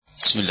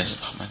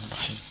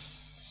Bismillahirrahmanirrahim.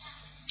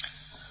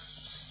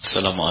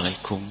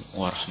 Assalamualaikum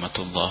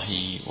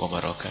warahmatullahi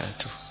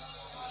wabarakatuh.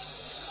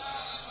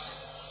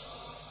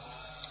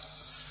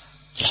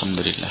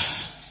 Alhamdulillah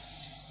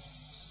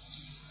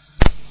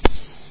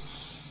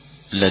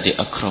alladzi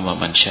akrama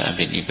man syaa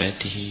min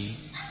ibadihi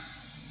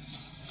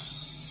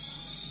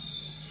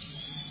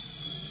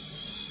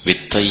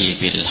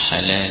bit-thayyibil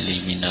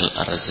halali minal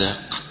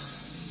arzaq.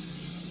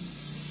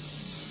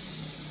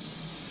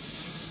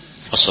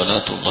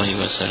 Wassalatullahi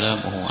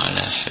wassalamuhu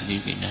ala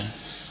habibina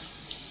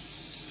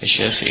wa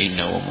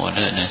syafi'ina wa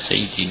maulana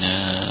sayyidina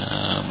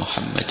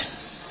Muhammad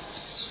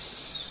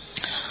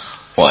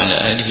wa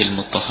ala alihi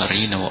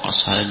al-mutahharin wa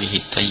ashabihi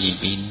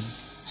at-tayyibin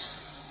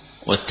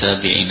wa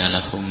tabi'ina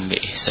lahum bi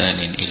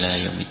ihsanin ila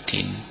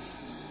yaumiddin.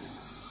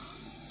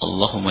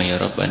 Allahumma ya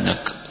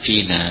rabbana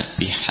kfina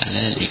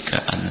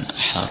bihalalika an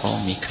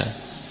haramika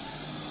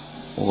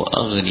wa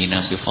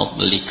aghnina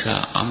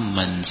bifadlika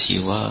amman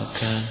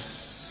siwaka.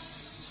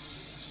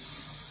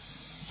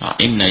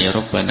 A'inna ya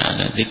Rabbana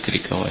ala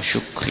dzikrika wa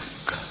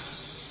syukrika.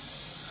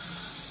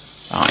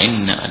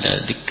 A'inna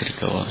ala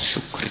dzikrika wa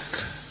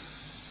syukrika.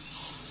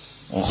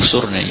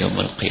 Ukhsurna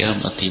yawmal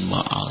qiyamati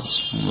ma'a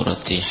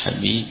zumrati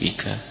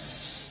habibika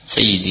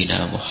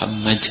Sayyidina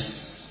Muhammad.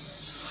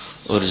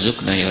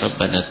 Urzuqna ya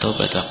Rabbana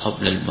taubata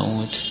qabla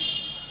al-maut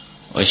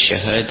wa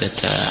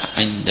syahadata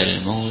 'inda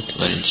al-maut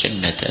wal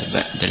jannata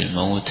ba'da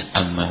al-maut,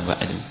 amma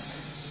ba'du.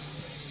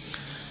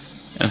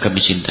 Yang kami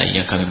cintai,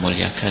 yang kami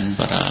muliakan,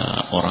 para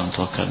orang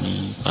tua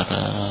kami,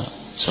 para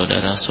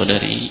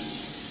saudara-saudari,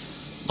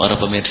 para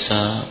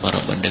pemirsa,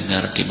 para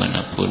pendengar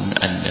dimanapun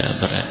Anda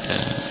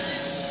berada.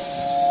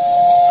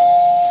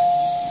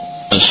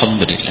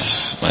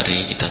 Alhamdulillah,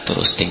 mari kita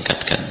terus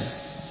tingkatkan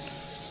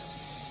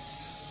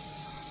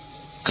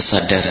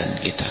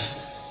kesadaran kita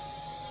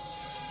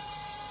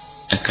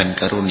akan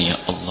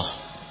karunia Allah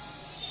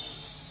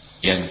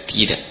yang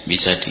tidak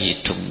bisa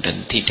dihitung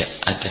dan tidak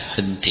ada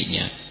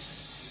hentinya,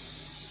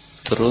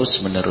 terus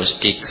menerus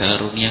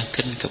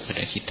dikaruniakan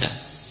kepada kita,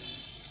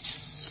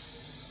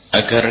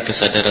 agar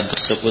kesadaran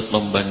tersebut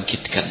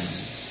membangkitkan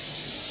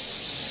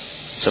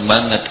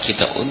semangat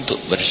kita untuk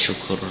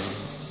bersyukur.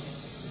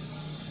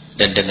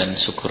 Dan dengan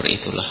syukur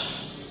itulah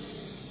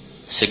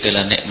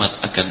segala nikmat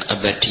akan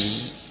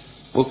abadi,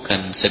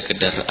 bukan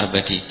sekedar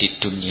abadi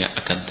di dunia,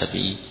 akan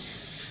tapi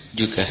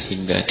juga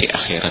hingga di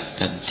akhirat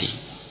nanti.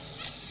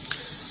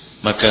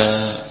 Maka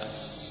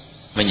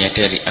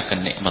menyadari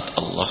akan nikmat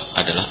Allah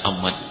adalah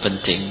amat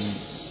penting,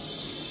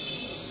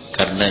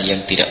 karena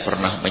yang tidak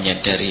pernah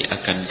menyadari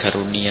akan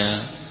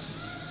karunia,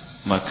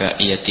 maka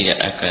ia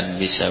tidak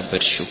akan bisa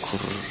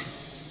bersyukur.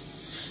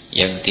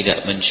 Yang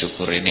tidak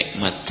mensyukuri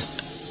nikmat,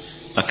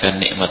 maka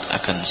nikmat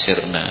akan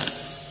sirna,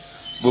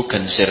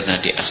 bukan sirna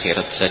di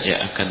akhirat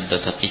saja, akan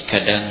tetapi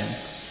kadang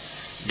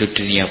di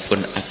dunia pun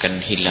akan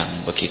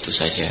hilang begitu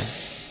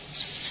saja.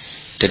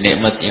 Dan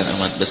nikmat yang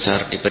amat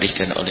besar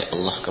diberikan oleh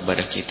Allah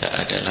kepada kita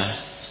adalah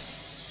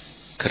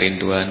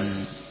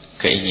kerinduan,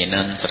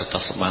 keinginan serta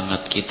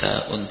semangat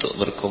kita untuk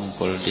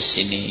berkumpul di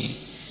sini.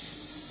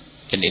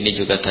 Dan ini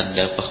juga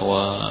tanda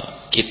bahwa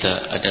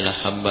kita adalah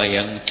hamba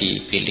yang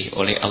dipilih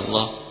oleh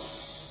Allah.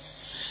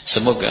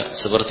 Semoga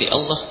seperti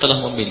Allah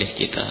telah memilih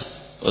kita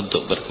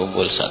untuk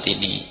berkumpul saat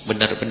ini,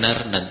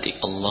 benar-benar nanti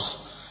Allah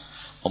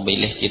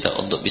memilih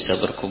kita untuk bisa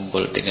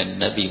berkumpul dengan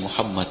Nabi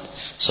Muhammad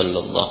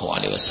sallallahu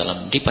alaihi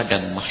wasallam di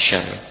padang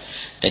mahsyar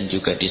dan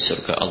juga di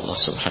surga Allah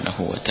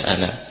Subhanahu wa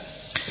taala.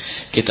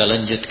 Kita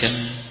lanjutkan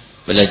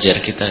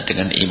belajar kita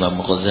dengan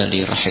Imam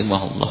Ghazali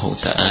rahimahullahu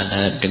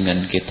taala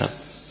dengan kitab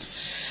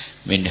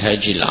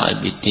Minhajul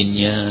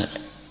Abidinnya,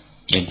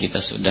 yang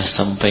kita sudah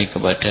sampai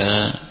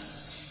kepada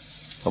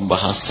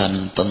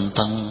pembahasan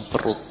tentang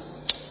perut.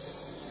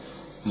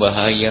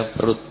 Bahaya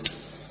perut.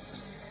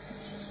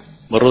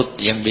 Perut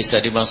yang bisa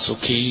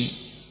dimasuki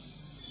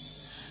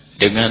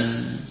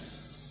dengan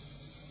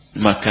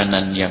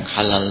makanan yang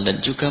halal dan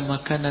juga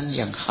makanan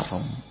yang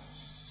haram.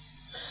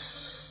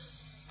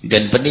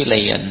 Dan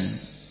penilaian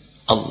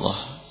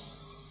Allah,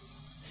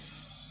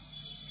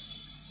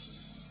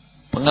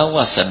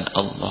 pengawasan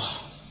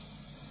Allah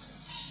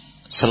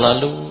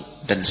selalu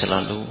dan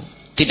selalu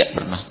tidak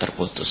pernah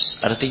terputus.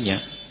 Artinya,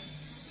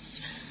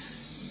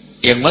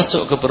 yang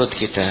masuk ke perut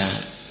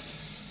kita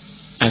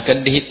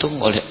akan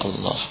dihitung oleh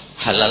Allah,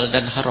 halal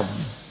dan haram.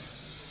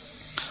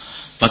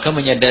 Maka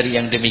menyadari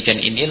yang demikian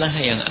inilah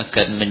yang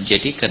akan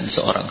menjadikan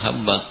seorang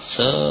hamba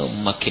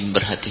semakin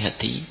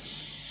berhati-hati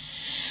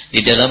di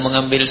dalam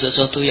mengambil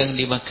sesuatu yang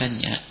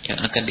dimakannya, yang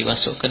akan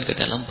dimasukkan ke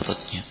dalam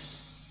perutnya.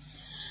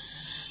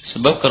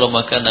 Sebab kalau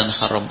makanan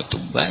haram itu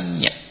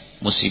banyak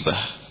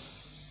musibah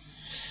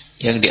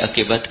yang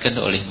diakibatkan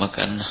oleh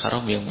makanan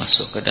haram yang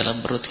masuk ke dalam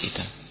perut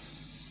kita.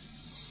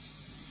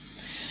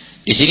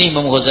 Di sini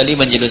Imam Ghazali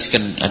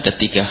menjelaskan ada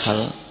 3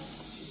 hal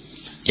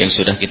yang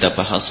sudah kita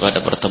bahas pada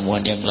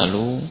pertemuan yang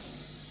lalu.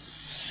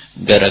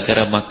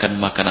 Gara-gara makan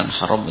makanan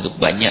haram itu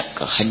banyak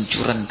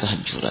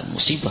kehancuran-kehancuran,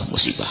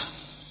 musibah-musibah.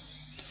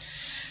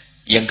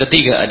 Yang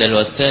ketiga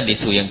adalah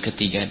tsalitsu, yang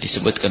ketiga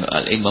disebutkan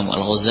Al-Imam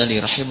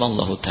Al-Ghazali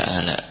rahimallahu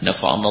taala,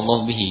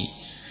 nafa'anallahu bihi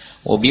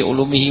wa bi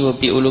ulumihi wa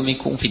bi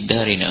ulumikum fid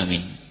darin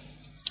amin.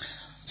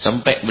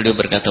 Sampai beliau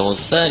berkata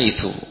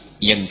tsalitsu,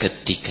 yang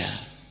ketiga,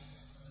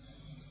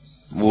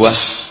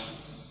 buah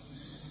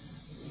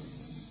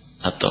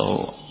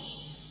atau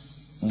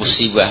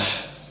musibah,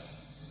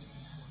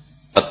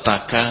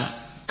 petaka,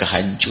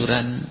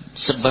 kehancuran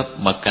sebab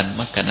makan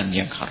makanan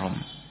yang haram.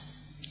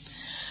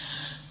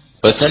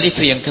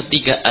 Wasalitu, yang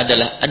ketiga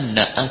adalah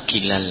anna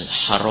akilal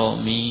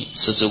harami,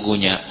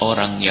 sesungguhnya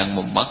orang yang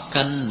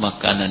memakan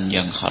makanan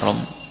yang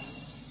haram,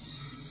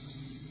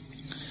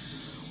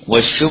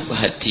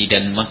 wasyubhati,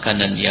 dan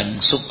makanan yang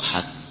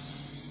subhat,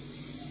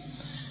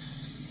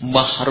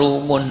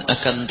 mahrumun,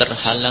 akan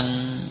terhalang,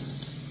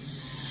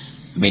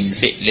 min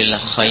fi'lil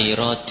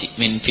khairati,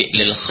 min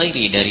fi'lil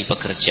khairi, dari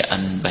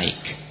pekerjaan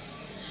baik.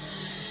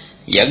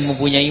 Yang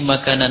mempunyai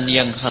makanan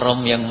yang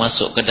haram yang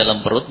masuk ke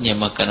dalam perutnya,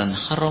 makanan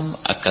haram,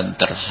 akan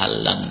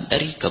terhalang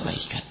dari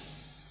kebaikan.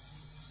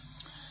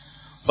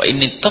 Wa in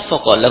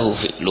ittafaqa lahu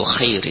fi'lu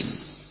khairin,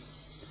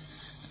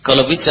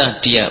 kalau bisa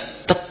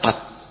dia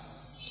tepat,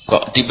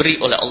 kok diberi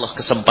oleh Allah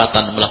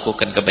kesempatan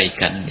melakukan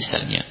kebaikan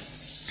misalnya.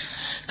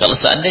 Kalau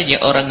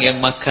seandainya orang yang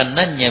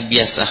makanannya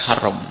biasa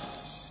haram,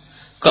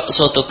 kok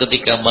suatu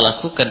ketika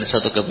melakukan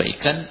satu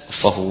kebaikan,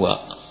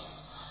 fahuwa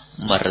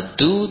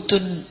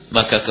mardudun,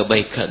 maka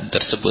kebaikan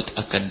tersebut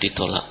akan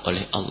ditolak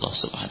oleh Allah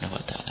Subhanahu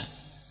wa taala.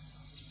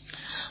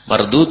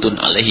 Mardudun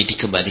alaihi,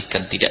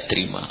 dikembalikan, tidak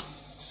terima.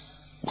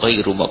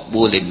 Ghairu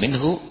maqbulin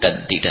minhu,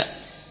 dan tidak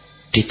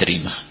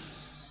diterima.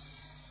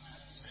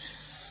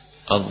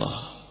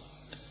 Allah,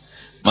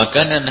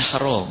 makanan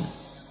haram.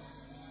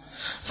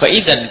 Fa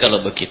idzan,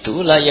 kalau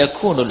begitu, la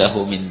yakunu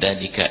lahu min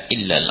dzalika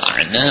illa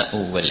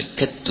al-'ana'u wal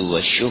kaddu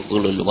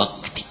wasyughlul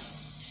waqti.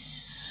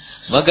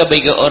 Maka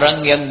bagi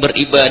orang yang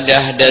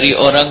beribadah dari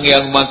orang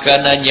yang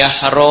makanannya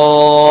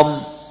haram,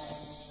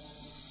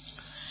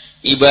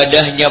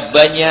 ibadahnya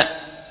banyak,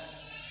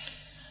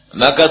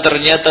 maka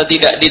ternyata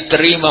tidak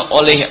diterima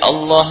oleh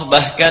Allah,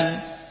 bahkan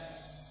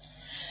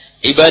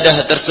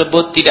ibadah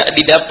tersebut tidak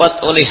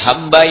didapat oleh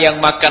hamba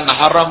yang makan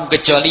haram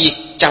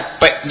kecuali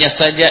capeknya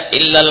saja,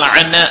 illal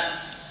ana,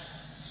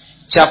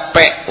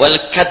 capek,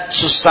 wal kad,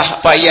 susah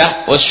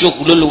payah,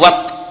 wasyughlul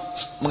waqt,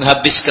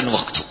 menghabiskan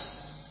waktu.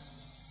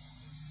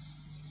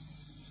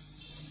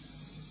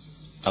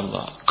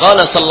 Allah.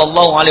 Qala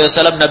sallallahu alaihi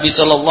wasallam, Nabi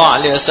sallallahu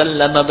alaihi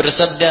wasallam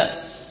bersabda,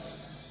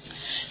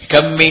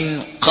 kam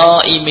min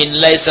qa'imin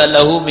laisa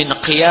lahu min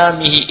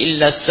qiyamihi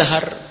illa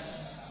as-sahar,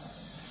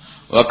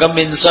 wa kam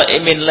min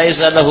sha'imin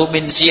laisa lahu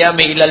min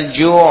siyami illa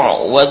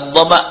al-ju'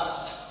 wad-dhama',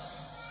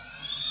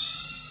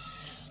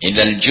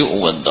 illa al-ju'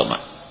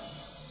 wad-dhama'.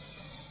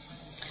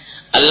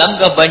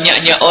 Alangkah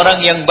banyaknya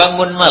orang yang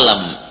bangun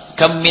malam,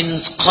 kam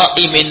min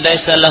qa'imin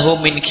laisa lahu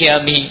min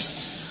qiyamihi,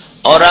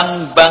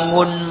 orang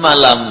bangun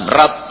malam,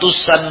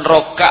 ratusan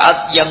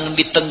rakaat yang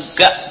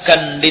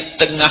ditegakkan di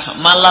tengah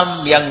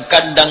malam, yang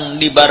kadang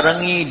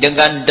dibarengi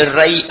dengan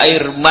derai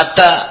air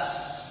mata.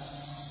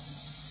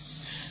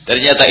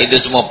 Ternyata itu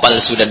semua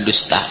palsu dan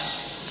dusta.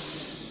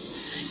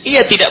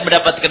 Ia tidak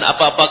mendapatkan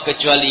apa-apa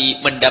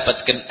kecuali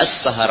mendapatkan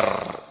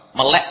as-sahar,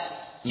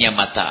 meleknya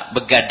mata,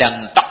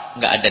 begadang tok,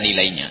 nggak ada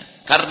nilainya.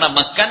 Karena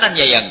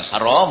makanannya yang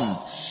haram,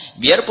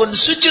 biarpun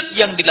sujud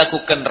yang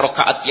dilakukan,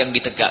 rakaat yang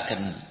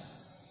ditegakkan,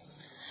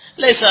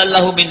 laisa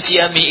lahu min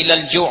siyami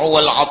ilal ju'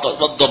 wal 'atab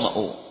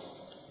wad-dhama'u.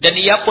 Dan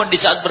ia pun di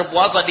saat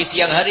berpuasa di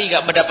siang hari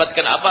enggak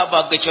mendapatkan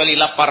apa-apa kecuali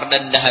lapar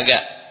dan dahaga.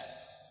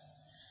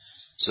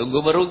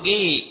 Sungguh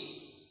merugi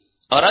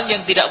orang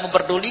yang tidak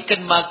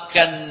memperdulikan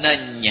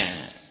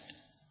makanannya.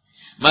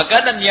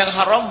 Makanan yang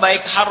haram,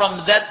 baik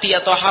haram dzati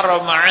atau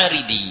haram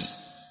 'aridi.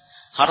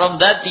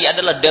 Haram dzati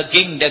adalah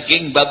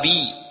daging-daging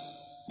babi,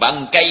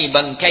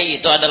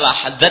 bangkai-bangkai, itu adalah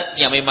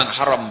hadatnya memang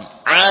haram.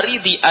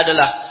 'Aridi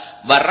adalah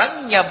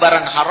barangnya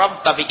barang haram,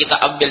 tapi kita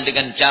ambil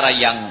dengan cara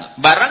yang,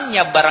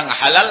 barangnya barang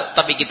halal,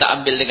 tapi kita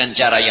ambil dengan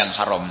cara yang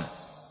haram.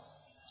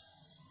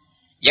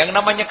 Yang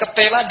namanya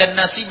ketela dan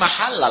nasi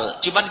halal,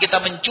 cuman kita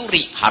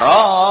mencuri,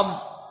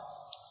 haram.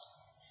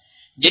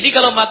 Jadi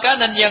kalau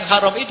makanan yang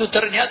haram itu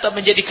ternyata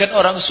menjadikan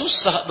orang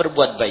susah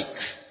berbuat baik.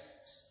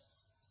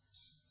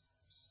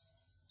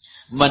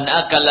 Man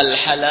akalal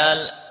halal,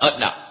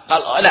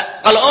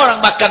 kalau orang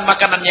makan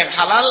makanan yang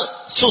halal,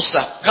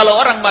 susah. Kalau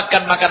orang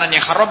makan makanan yang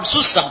haram,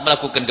 susah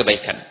melakukan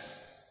kebaikan.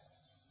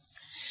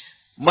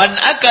 Man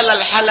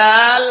akalal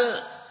halal,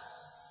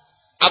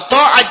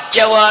 ata'at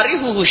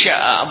jawarihuhu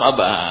sya'am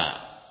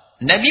abah.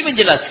 Nabi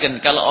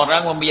menjelaskan, kalau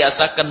orang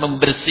membiasakan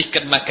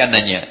membersihkan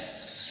makanannya,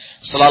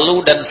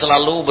 selalu dan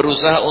selalu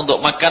berusaha untuk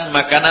makan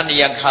makanan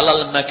yang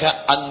halal,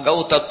 maka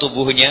anggota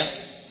tubuhnya,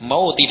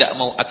 mau tidak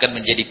mau, akan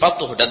menjadi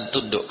patuh dan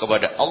tunduk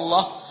kepada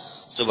Allah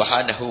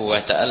Subhanahu wa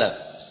ta'ala.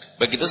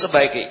 Begitu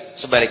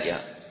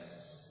sebaliknya.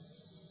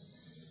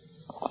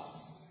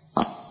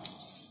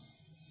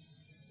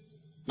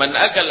 Man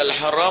akal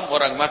al-haram,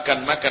 orang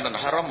makan makanan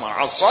haram,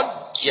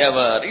 asad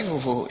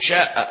jawarihuhu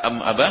sya'a am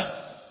abah,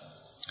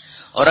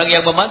 Orang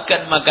yang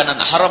memakan makanan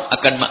haram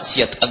akan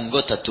maksiat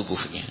anggota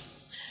tubuhnya.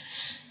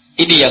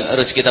 Ini yang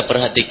harus kita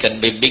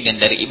perhatikan, bimbingan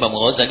dari Imam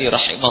Ghazali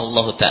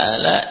rahimahullah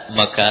ta'ala.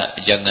 Maka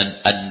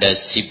jangan anda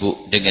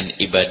sibuk dengan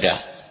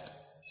ibadah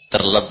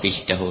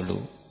terlebih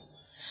dahulu,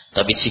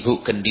 tapi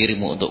sibukkan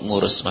dirimu untuk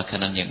ngurus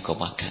makanan yang kau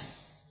makan.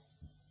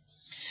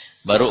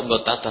 Baru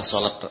engkau tata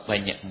sholat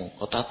banyakmu,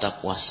 kau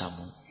tata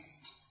puasamu.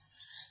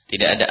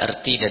 Tidak ada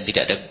arti dan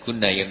tidak ada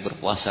guna yang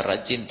berpuasa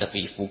rajin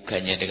tapi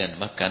bukannya dengan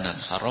makanan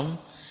haram,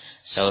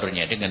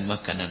 sahurnya dengan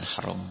makanan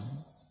haram.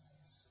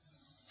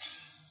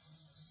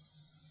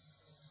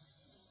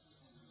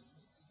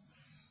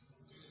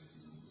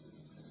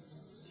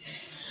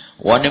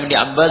 Wa an Ibnu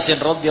Abbas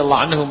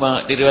radhiyallahu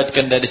anhuma,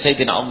 diriwayatkan dari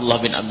Sayyidina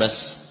Abdullah bin Abbas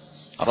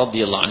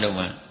radhiyallahu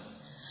anhuma,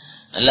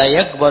 la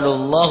yaqbalu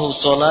Allahu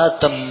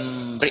salatan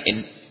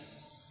mri'in,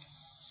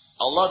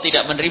 Allah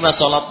tidak menerima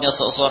salatnya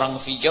seseorang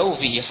fi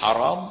jawfihi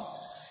haram,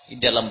 di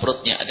dalam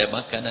perutnya ada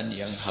makanan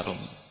yang haram.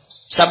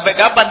 Sampai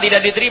kapan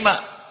tidak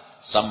diterima?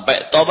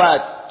 Sampai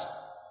tobat.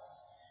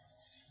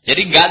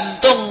 Jadi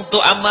gantung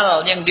tuh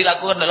amal yang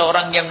dilakukan oleh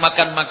orang yang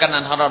makan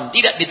makanan haram,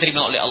 tidak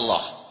diterima oleh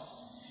Allah.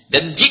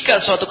 Dan jika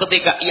suatu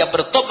ketika ia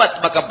bertobat,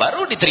 maka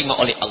baru diterima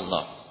oleh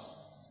Allah.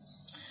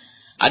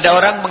 Ada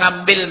orang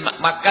mengambil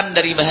makan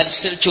dari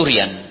hasil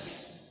curian,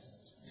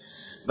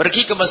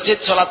 pergi ke masjid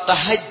sholat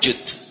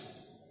tahajud,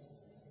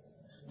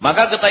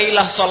 maka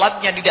ketahuilah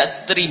sholatnya tidak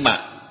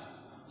diterima.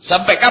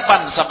 Sampai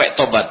kapan? Sampai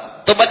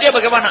tobat. Tobatnya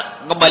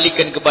bagaimana?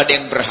 Mengembalikan kepada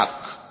yang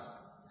berhak.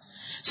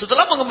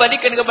 Setelah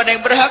mengembalikan kepada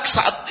yang berhak,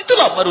 saat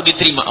itulah baru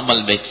diterima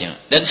amal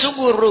baiknya. Dan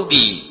sungguh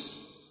rugi.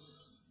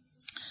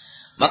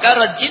 Maka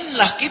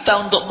rajinlah kita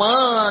untuk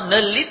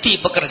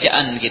meneliti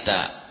pekerjaan kita.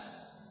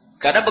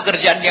 Karena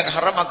pekerjaan yang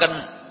haram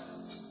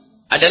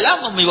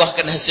adalah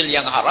membuahkan hasil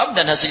yang haram,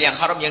 dan hasil yang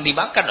haram yang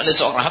dimakan oleh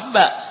seorang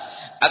hamba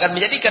akan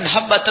menjadikan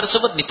hamba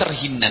tersebut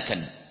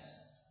diterhinakan.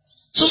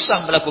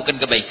 Susah melakukan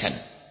kebaikan.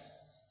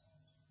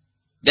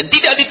 Dan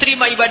tidak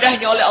diterima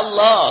ibadahnya oleh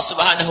Allah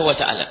Subhanahu wa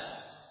taala.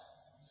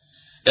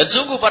 Dan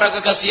sungguh para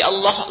kekasih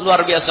Allah,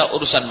 luar biasa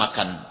urusan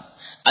makan.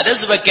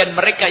 Ada sebagian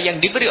mereka yang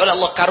diberi oleh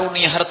Allah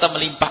karunia harta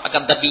melimpah,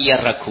 akan tapi ia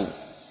ragu.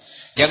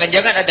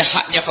 Jangan-jangan ada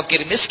haknya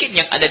fakir miskin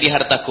yang ada di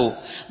hartaku.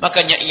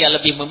 Makanya ia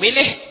lebih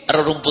memilih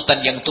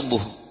rerumputan yang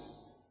tumbuh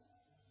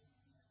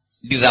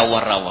di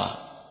rawa-rawa.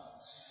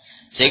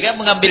 Sehingga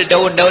mengambil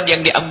daun-daun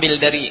yang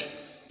diambil dari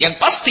yang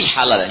pasti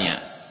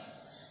halalnya.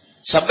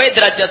 Sampai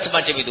derajat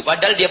semacam itu.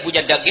 Padahal dia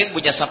punya daging,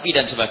 punya sapi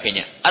dan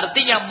sebagainya.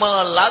 Artinya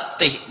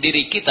melatih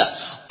diri kita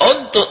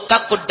untuk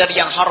takut dari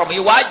yang haram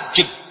ini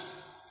wajib.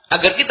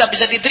 Agar kita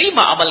bisa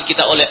diterima amal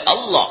kita oleh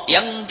Allah.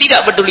 Yang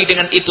tidak peduli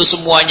dengan itu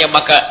semuanya,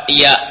 maka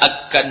ia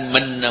akan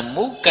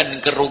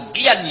menemukan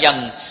kerugian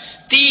yang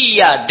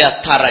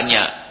tiada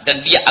taranya.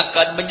 Dan dia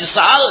akan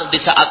menyesal di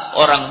saat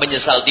orang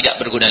menyesal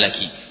tidak berguna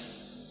lagi.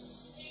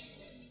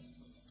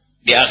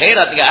 Di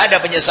akhirat tidak ada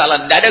penyesalan,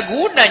 tidak ada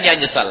gunanya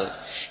nyesal.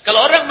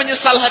 Kalau orang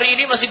menyesal hari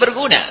ini masih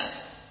berguna.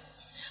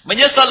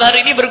 Menyesal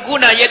hari ini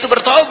berguna, yaitu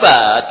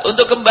bertobat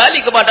untuk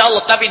kembali kepada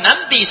Allah. Tapi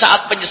nanti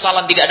saat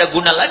penyesalan tidak ada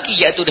guna lagi,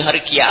 yaitu di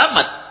hari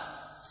kiamat.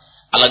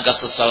 Alangkah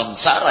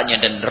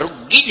sengsaranya dan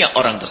ruginya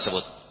orang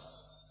tersebut.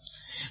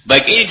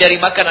 Baik ini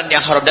dari makanan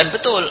yang haram, dan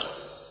betul.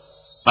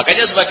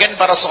 Makanya sebagian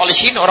para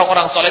sholihin,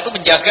 orang-orang soleh itu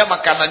menjaga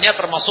makanannya,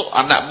 termasuk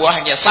anak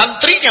buahnya.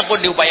 Santrinya pun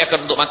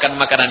diupayakan untuk makan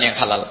makanan yang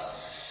halal.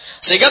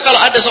 Sehingga kalau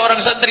ada seorang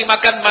santri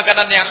makan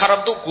makanan yang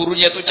haram tuh,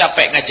 gurunya tuh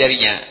capek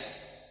ngajarinya.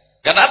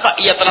 Kenapa?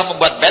 Ia telah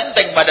membuat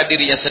benteng pada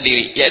dirinya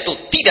sendiri, yaitu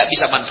tidak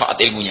bisa manfaat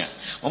ilmunya.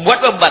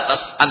 Membuat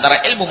pembatas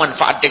antara ilmu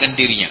manfaat dengan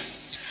dirinya.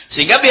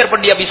 Sehingga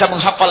biarpun dia bisa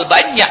menghafal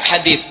banyak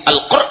hadis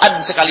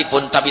Al-Quran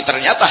sekalipun, tapi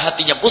ternyata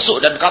hatinya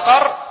busuk dan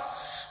kotor,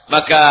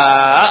 maka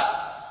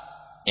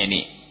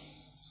ini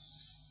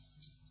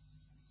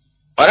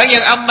orang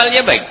yang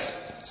amalnya baik.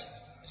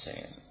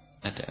 Saya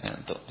ada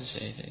ngantuk,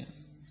 saya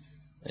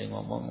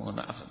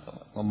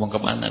ngomong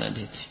kemana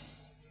nanti?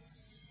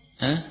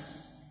 Hah?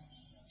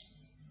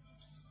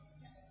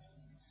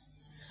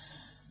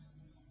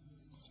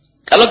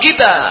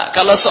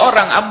 Kalau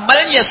seorang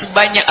amalnya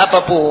sebanyak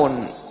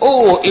apapun,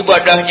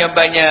 ibadahnya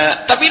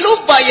banyak, tapi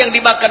lupa yang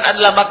dimakan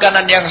adalah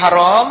makanan yang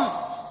haram,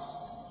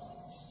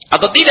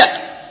 atau tidak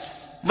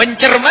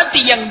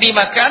mencermati yang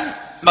dimakan,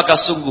 maka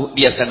sungguh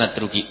dia sangat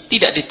rugi,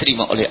 tidak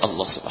diterima oleh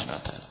Allah Subhanahu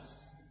wa taala.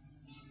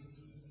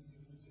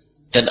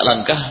 Dan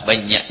alangkah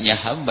banyaknya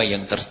hamba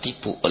yang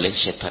tertipu oleh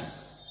setan.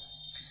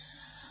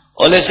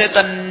 Oleh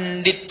setan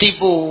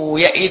ditipu,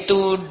 yaitu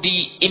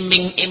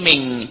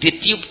diiming-iming,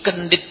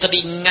 ditiupkan di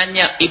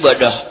telinganya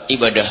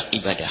ibadah.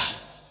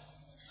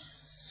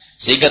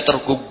 Sehingga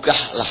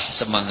tergugahlah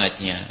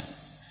semangatnya.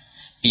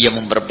 Ia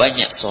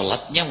memperbanyak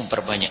sholatnya,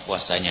 memperbanyak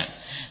puasanya.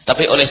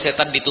 Tapi oleh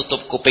setan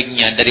ditutup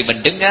kupingnya dari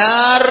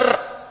mendengar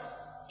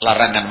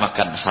larangan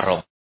makan haram.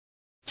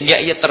 Sehingga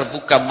ia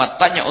terbuka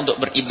matanya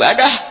untuk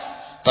beribadah,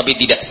 tapi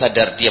tidak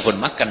sadar dia pun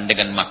makan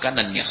dengan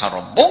makanan yang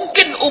haram.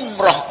 Mungkin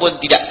umrah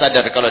pun tidak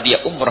sadar kalau dia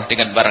umrah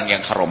dengan barang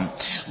yang haram.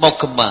 Mau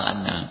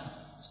kemana?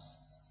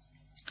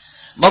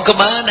 Mau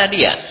kemana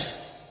dia?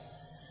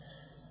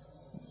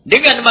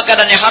 Dengan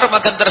makanan yang haram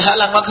akan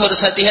terhalang, maka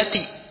harus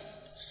hati-hati.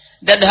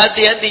 Dan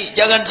hati-hati,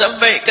 jangan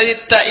sampai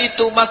kita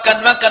itu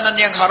makan makanan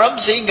yang haram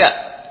sehingga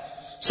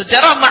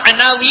secara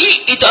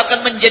ma'nawi itu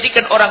akan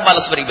menjadikan orang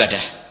malas beribadah.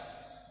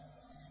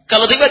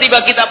 Kalau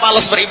tiba-tiba kita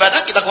malas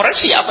beribadah, kita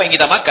koreksi apa yang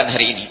kita makan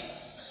hari ini.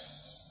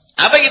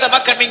 Apa yang kita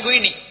makan minggu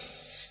ini.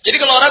 Jadi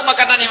kalau orang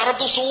makanan yang haram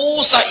itu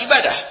susah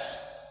ibadah.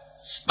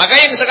 Maka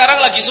yang sekarang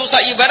lagi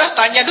susah ibadah,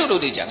 tanya dulu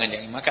deh,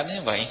 jangan-jangan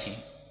makannya apa ini.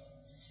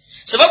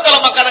 Sebab kalau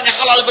makanan yang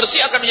halal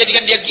bersih akan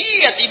menjadikan dia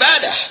giat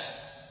ibadah.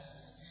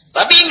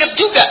 Tapi ingat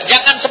juga,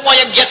 jangan semua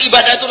yang giat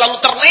ibadah itu lalu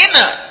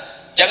terlena.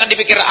 Jangan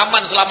dipikir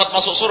aman, selamat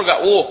masuk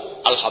surga.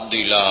 Oh,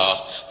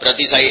 alhamdulillah.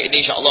 Berarti saya ini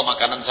insyaallah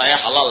makanan saya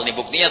halal nih.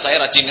 Buktinya saya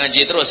rajin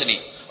ngaji terus nih.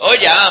 Oh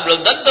jangan, belum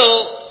tentu.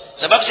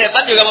 Sebab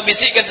setan juga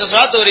membisikkan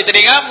sesuatu di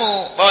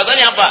telingamu.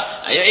 Bahwasanya apa?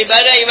 Ayo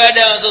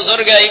ibadah masuk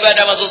surga,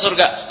 ibadah masuk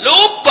surga.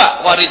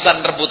 Lupa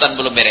warisan rebutan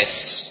belum beres.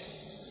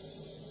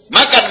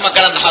 Makan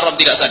makanan haram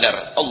tidak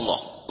sadar. Allah,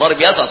 luar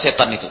biasa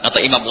setan itu.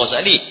 Kata Imam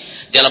Ghazali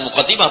dalam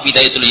Muqaddimah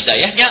Bidayatul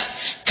Hidayahnya,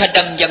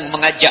 kadang yang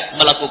mengajak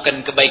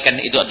melakukan kebaikan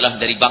itu adalah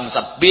dari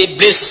bangsa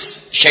iblis,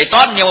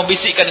 syaitan yang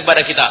membisikkan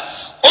kepada kita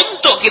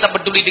untuk kita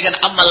peduli dengan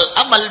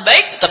amal-amal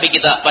baik, tapi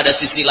kita pada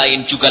sisi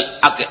lain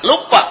juga agak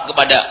lupa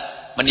kepada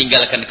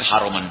meninggalkan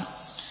keharuman.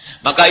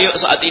 Maka yuk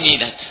saat ini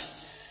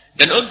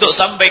dan untuk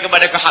sampai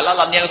kepada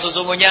kehalalan yang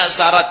sesungguhnya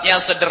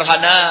syaratnya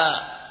sederhana.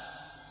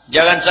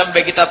 Jangan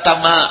sampai kita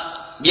tamak,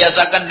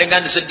 biasakan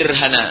dengan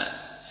sederhana.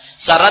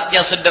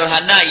 Syaratnya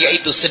sederhana,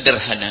 yaitu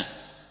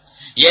sederhana.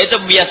 Yaitu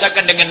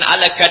membiasakan dengan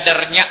ala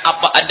kadarnya,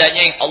 apa adanya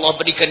yang Allah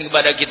berikan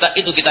kepada kita,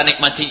 itu kita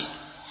nikmati.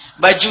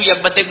 Baju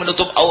yang penting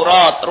menutup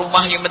aurat,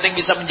 rumah yang penting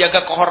bisa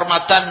menjaga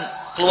kehormatan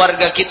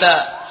keluarga kita,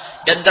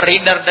 dan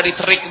terhindar dari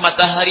terik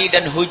matahari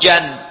dan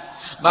hujan.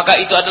 Maka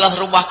itu adalah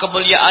rumah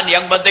kemuliaan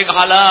yang penting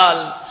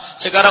halal.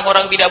 Sekarang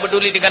orang tidak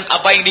peduli dengan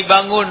apa yang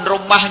dibangun,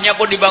 rumahnya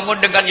pun dibangun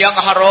dengan yang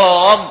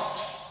haram.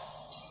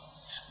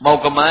 Mau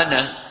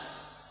kemana?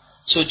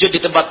 Sujud di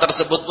tempat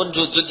tersebut pun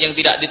sujud yang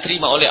tidak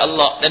diterima oleh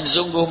Allah. Dan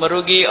sungguh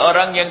merugi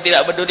orang yang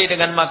tidak peduli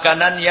dengan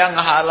makanan yang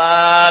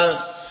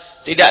halal.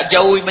 Tidak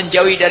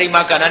menjauhi dari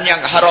makanan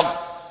yang haram.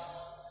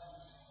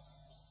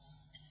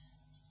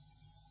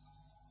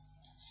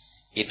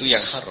 Itu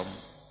yang haram.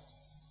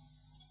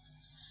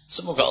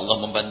 Semoga Allah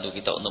membantu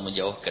kita untuk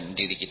menjauhkan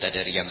diri kita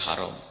dari yang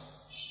haram.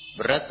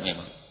 Berat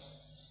memang.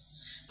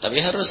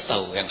 Tapi harus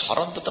tahu yang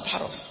haram tetap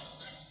haram.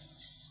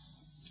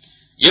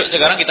 Yuk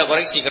sekarang kita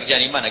koreksi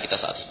kerjaan di mana kita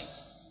saat ini.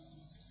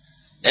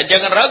 Dan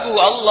jangan ragu,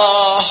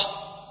 Allah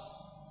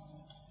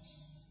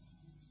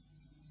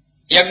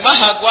yang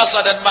maha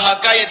kuasa dan maha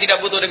kaya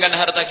tidak butuh dengan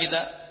harta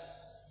kita.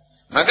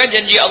 Maka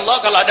janji Allah,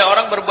 kalau ada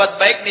orang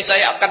berbuat baik,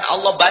 niscaya akan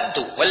Allah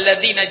bantu.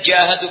 Walladzina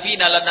jahadu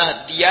fina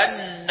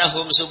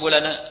lanahdiyannahum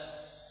subulana.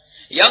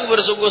 Yang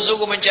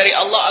bersungguh-sungguh mencari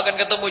Allah akan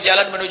ketemu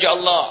jalan menuju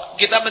Allah.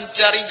 Kita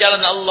mencari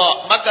jalan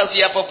Allah. Maka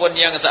siapapun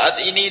yang saat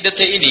ini,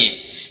 detik ini,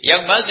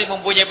 yang masih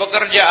mempunyai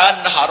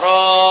pekerjaan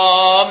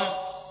haram,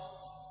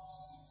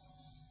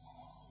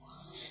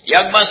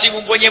 yang masih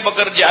mempunyai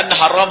pekerjaan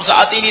haram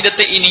saat ini,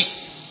 detik ini,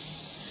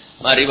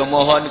 mari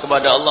memohon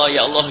kepada Allah,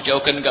 ya Allah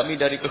jauhkan kami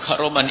dari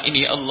keharaman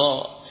ini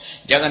Allah.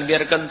 Jangan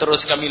biarkan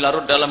terus kami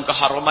larut dalam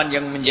keharaman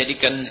yang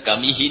menjadikan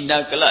kami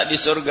hina kelak di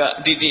surga,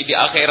 di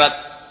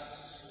akhirat.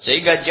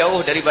 Sehingga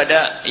jauh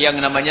daripada yang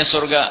namanya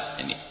surga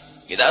ini.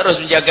 Kita harus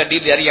menjaga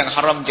diri dari yang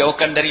haram,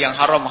 jauhkan dari yang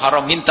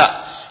haram-haram, minta,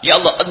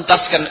 ya Allah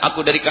entaskan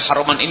aku dari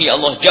keharaman ini, ya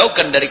Allah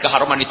jauhkan dari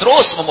keharaman ini,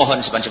 terus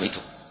memohon semacam itu.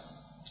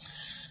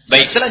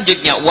 Baik,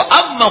 selanjutnya wa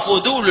amma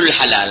fudulul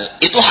halal,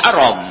 itu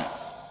haram.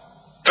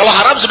 Kalau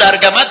haram sudah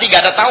harga mati,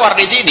 gak ada tawar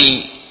di sini.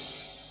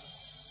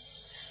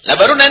 Lah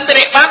baru nanti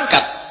naik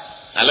pangkat.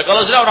 Lalu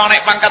kalau sudah orang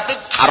naik pangkat itu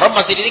haram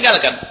pasti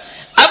ditinggalkan.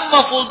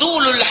 Amma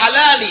fudulul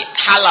halali,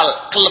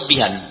 halal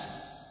kelebihan.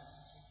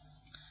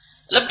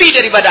 Lebih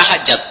daripada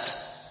hajat.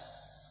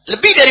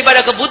 Lebih daripada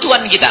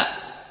kebutuhan kita.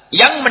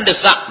 Yang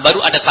mendesak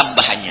baru ada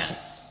tambahannya.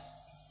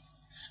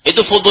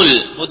 Itu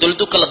fudul. Fudul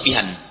itu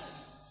kelebihan.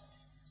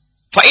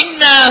 Fa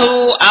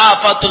innahu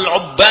afatul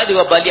ubbadi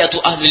wa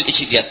baliyatu ahlul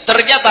ijtihad.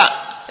 Ternyata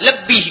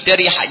lebih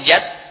dari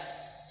hajat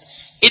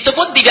itu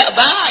pun tidak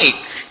baik.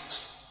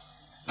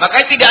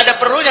 Maka tidak ada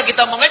perlunya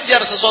kita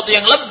mengejar sesuatu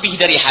yang lebih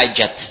dari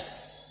hajat.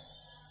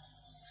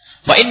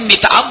 Fa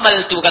inni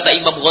ta'ammaltu, kata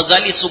Imam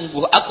Ghazali,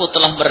 sungguh aku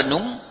telah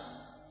merenung,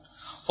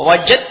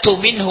 wajadtu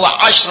minhu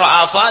 10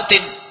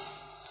 afatin,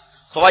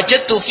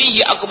 wajadtu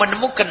fihi, aku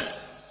menemukan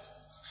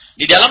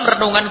di dalam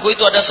renunganku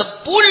itu ada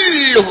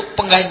 10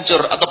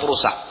 penghancur atau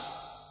perusak.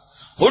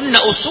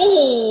 Hunna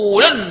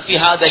usulan fi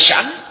hadha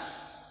sya'n,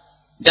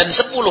 dan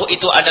 10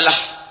 itu adalah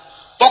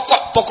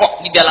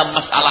pokok-pokok di dalam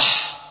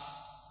masalah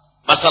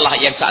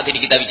yang saat ini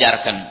kita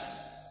bicarakan,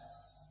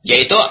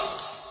 yaitu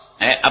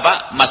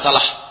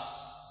masalah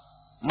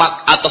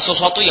atau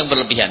sesuatu yang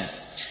berlebihan.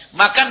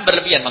 Makan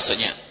berlebihan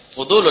maksudnya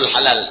fudulul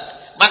halal,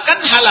 makan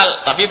halal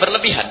tapi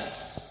berlebihan.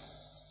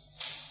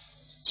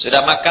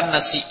 Sudah makan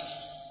nasi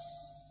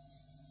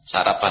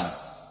sarapan,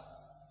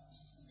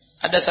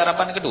 ada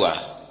sarapan kedua,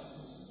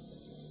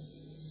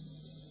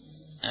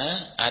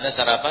 ada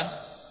sarapan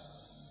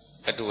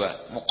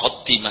Kedua,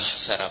 muqaddimah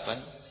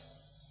sarapan.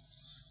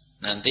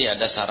 Nanti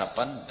ada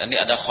sarapan, nanti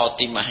ada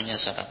khotimahnya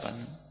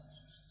sarapan.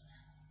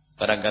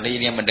 Barangkali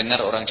ini yang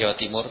mendengar orang Jawa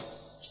Timur.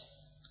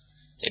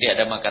 Jadi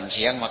ada makan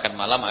siang, makan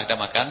malam, ada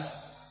makan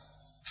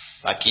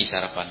pagi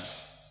sarapan.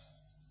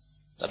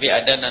 Tapi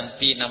ada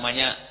nanti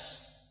namanya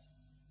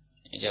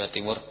di Jawa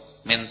Timur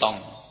mentong.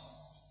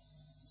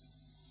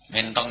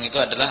 Mentong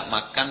itu adalah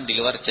makan di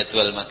luar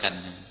jadwal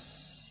makan.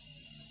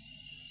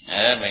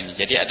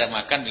 Jadi ada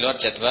makan di luar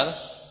jadwal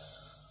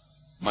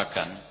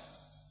makan.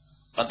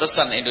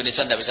 Pantesan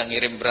Indonesia tidak bisa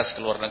ngirim beras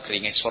ke luar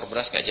negeri, ngekspor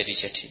beras gak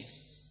jadi-jadi.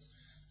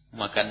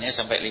 Makannya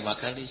sampai 5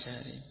 kali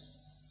sehari.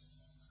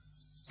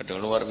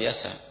 Aduh, luar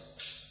biasa.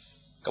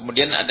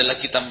 Kemudian ada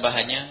lagi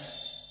tambahannya,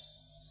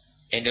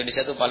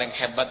 Indonesia itu paling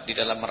hebat di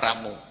dalam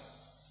meramu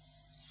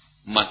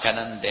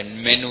makanan dan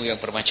menu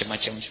yang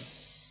bermacam-macam.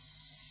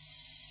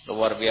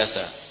 Luar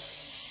biasa.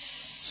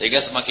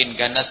 Sehingga semakin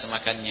ganas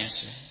makannya.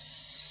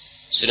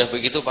 Sudah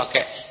begitu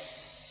pakai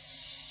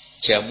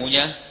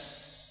jamunya,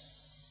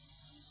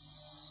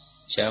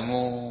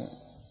 jamu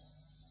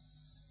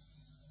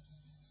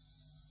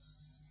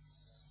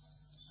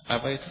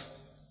apa itu?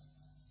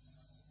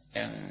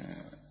 Yang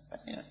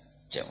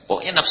jamu.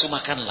 Pokoknya nafsu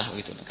makan lah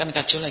gitu. Kan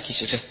kacau lagi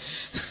sudah.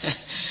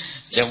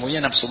 Jamunya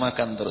nafsu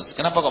makan terus.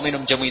 Kenapa kok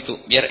minum jamu itu?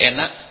 Biar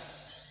enak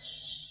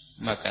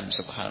makan,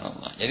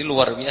 subhanallah. Jadi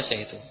luar biasa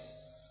itu.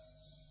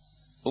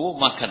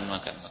 Makan.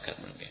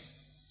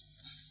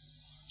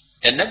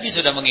 Dan Nabi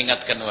sudah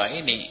mengingatkan, wah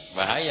ini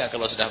bahaya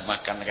kalau sudah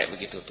makan kayak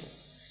begitu tuh.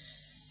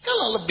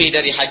 Kalau lebih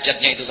dari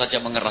hajatnya itu saja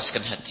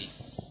mengeraskan hati.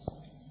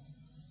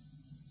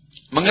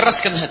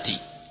 Mengeraskan hati.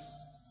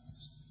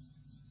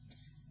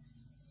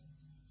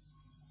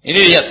 Ini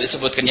lihat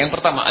disebutkan yang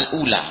pertama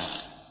al-ula.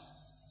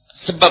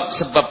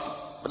 Sebab-sebab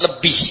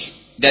lebih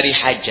dari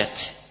hajat.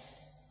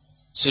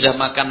 Sudah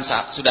makan,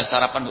 sudah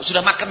sarapan,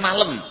 sudah makan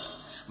malam.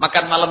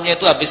 Makan malamnya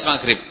itu habis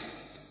maghrib.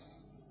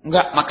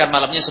 Enggak, makan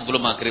malamnya sebelum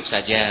maghrib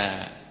saja.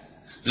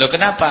 Loh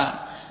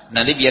kenapa?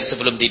 Nanti biar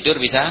sebelum tidur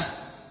bisa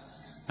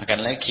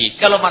makan lagi.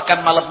 Kalau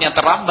makan malamnya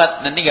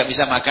terlambat, nanti nggak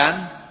bisa makan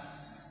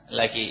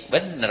lagi.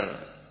 Bener.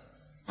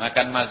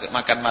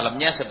 Makan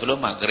malamnya sebelum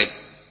maghrib.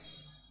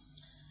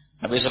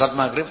 Habis sholat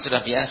maghrib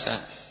sudah biasa.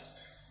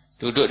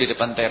 Duduk di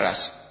depan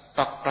teras.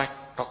 Tok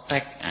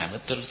tek. Ah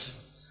betul tuh.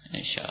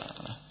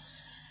 Insyaallah.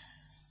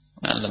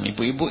 Malam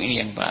ibu-ibu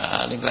ini yang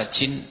paling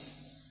rajin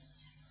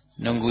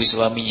nunggu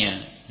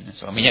suaminya.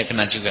 Suaminya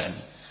kena juga.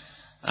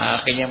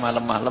 Akhirnya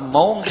malam-malam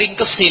mau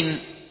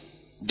ngeringkesin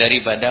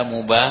daripada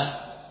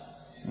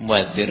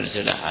mubadir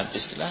sudah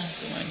habislah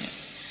semuanya.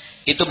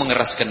 Itu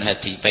mengeraskan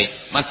hati.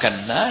 Baik,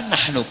 makanlah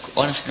nahnu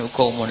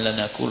qaumun la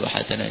naqulu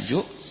hatta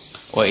naju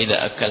wa idza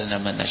akalna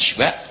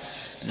manashba.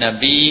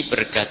 Nabi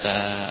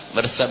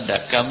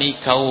bersabda, kami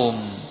kaum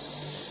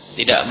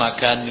tidak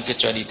makan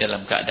kecuali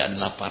dalam keadaan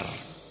lapar.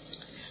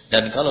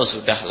 Dan kalau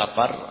sudah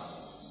lapar,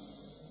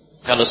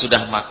 kalau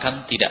sudah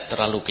makan tidak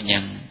terlalu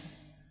kenyang.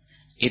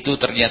 Itu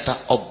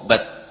ternyata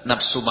obat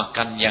nafsu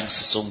makan yang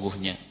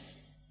sesungguhnya.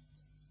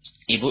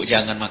 Ibu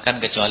jangan makan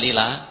kecuali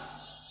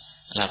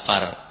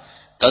lapar.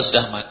 Kalau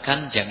sudah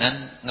makan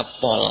jangan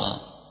ngepol.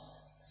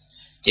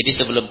 Jadi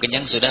sebelum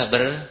kenyang sudah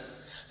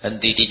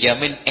berhenti.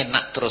 Dijamin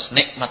enak terus,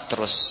 nikmat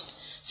terus.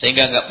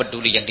 Sehingga nggak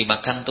peduli yang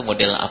dimakan tuh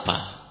model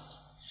apa.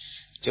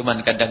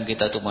 Cuman kadang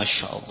kita tuh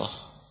Masya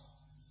Allah,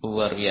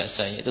 luar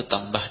biasa. Itu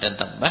tambah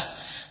dan tambah.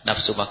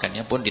 Nafsu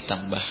makannya pun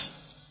ditambah.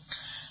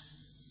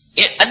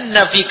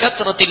 Anna fi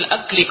katratil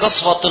akli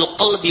qaswatul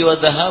qalbi wa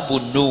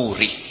dhahabun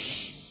nuri.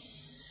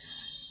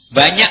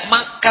 Banyak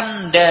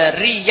makan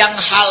dari yang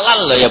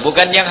halal loh ya,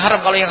 bukan yang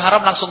haram. Kalau yang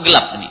haram langsung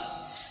gelap nih.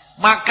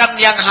 Makan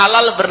yang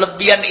halal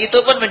berlebihan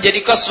itu pun menjadi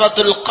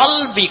qaswatul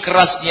qalbi,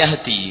 kerasnya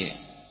hati.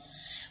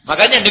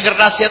 Makanya dengar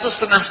nasihat itu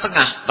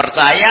setengah-setengah,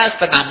 percaya,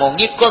 setengah mau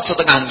ngikut,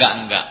 setengah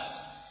enggak.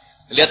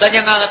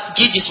 Kelihatannya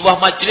ngaji di sebuah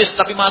majelis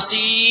tapi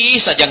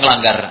masih saja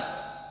ngelanggar.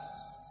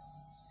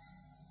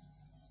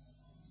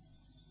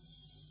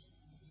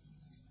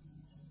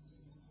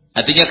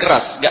 Hatinya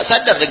keras, enggak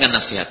sadar dengan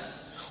nasihat.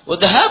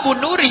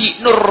 Wadhahabun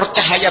nurihi, nur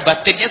cahaya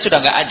batinnya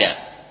sudah enggak ada.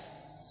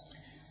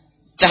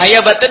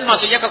 Cahaya batin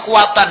maksudnya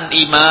kekuatan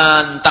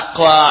iman,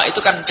 takwa, itu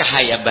kan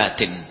cahaya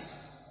batin.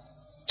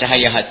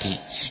 Cahaya hati.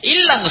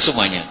 Hilang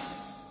semuanya.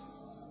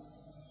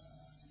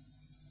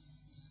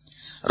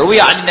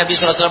 Ruwiya an Nabi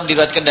sallallahu alaihi wasallam,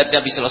 diriwayatkan dari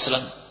Nabi sallallahu alaihi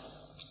wasallam.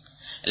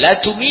 La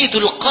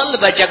tumitul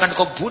qalba, jangan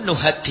kau bunuh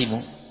hatimu.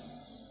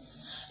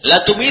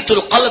 La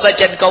tumitul qalba,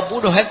 jangan kau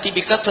bunuh hati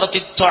bi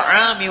kathratit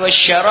ta'ami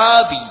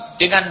wasyarabi,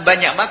 dengan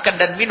banyak makan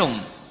dan minum.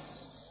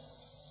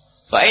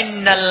 Fa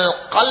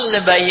innal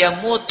qalba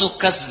yamutu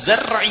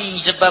kazzar'i,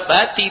 sebab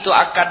hati itu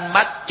akan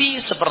mati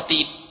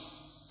seperti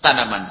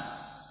tanaman.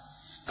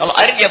 Kalau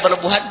air dia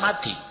berlebihan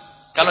mati.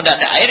 Kalau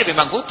tidak ada air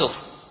memang butuh.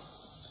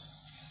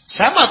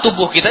 Sama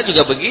tubuh kita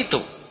juga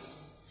begitu.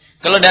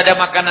 Kalau tidak ada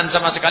makanan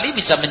sama sekali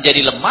bisa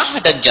menjadi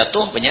lemah dan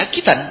jatuh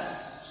penyakitan.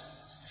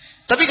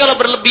 Tapi kalau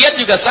berlebihan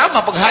juga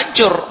sama,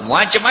 penghancur.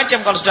 Macam-macam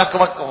kalau sudah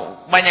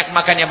banyak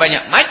makannya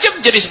banyak.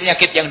 Macam jenis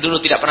penyakit yang dulu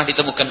tidak pernah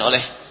ditemukan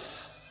oleh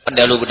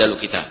pendahulu-pendahulu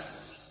kita.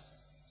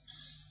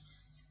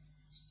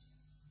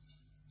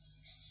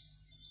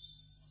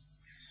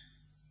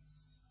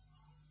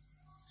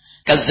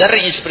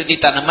 Kazar'i seperti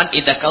tanaman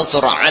idza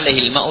kathura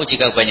 'alaihi al-ma'u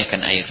jika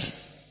kebanyakan air.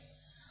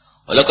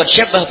 Walaqad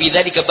syabbah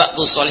bidzalika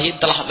ba'dhu shalihin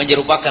telah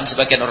menyerupakan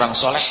sebagian orang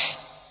soleh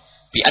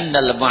bi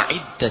annal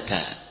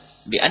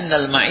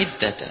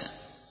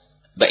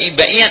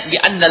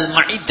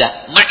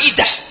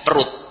ma'idah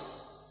perut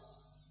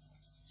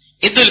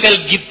itu kal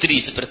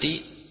gidri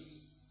seperti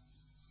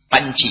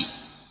panci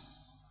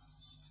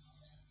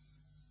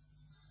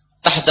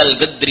tahdal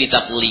gidri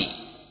taqli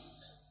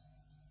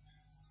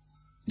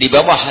di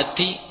bawah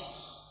hati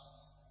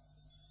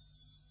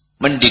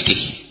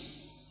mendidih.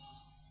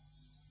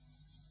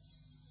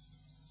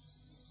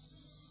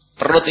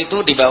 Perut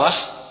itu di bawah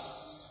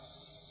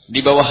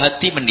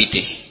hati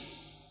mendidih.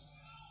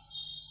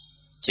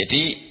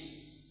 Jadi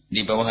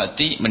di bawah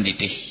hati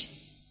mendidih.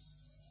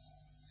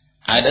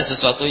 Ada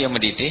sesuatu yang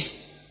mendidih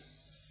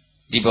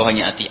di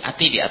bawahnya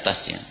hati di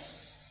atasnya.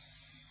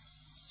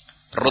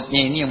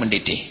 Perutnya ini yang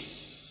mendidih.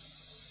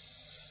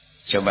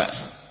 Coba.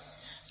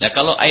 Nah,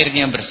 kalau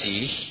airnya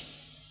bersih,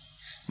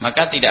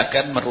 maka tidak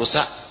akan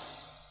merusak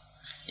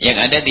yang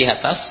ada di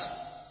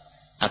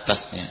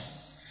atasnya.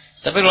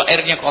 Tapi kalau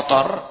airnya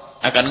kotor,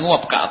 akan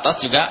nguap ke atas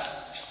juga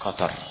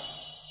kotor.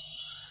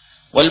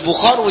 Wal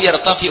bukharu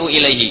yartafi'u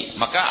ilaihi,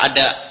 maka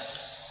ada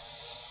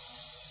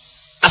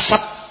asap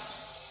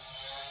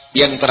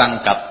yang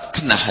terangkat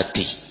kena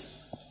hati.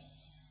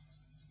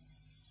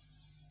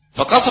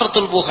 Fa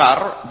kasratul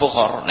bukhar,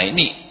 nah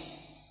ini.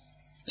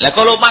 Lah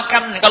kalau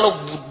makan,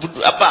 kalau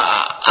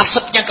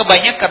asapnya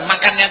kebanyakan,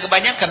 makannya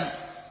kebanyakan,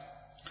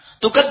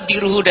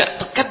 tukaddiruhu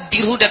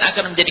dan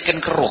akan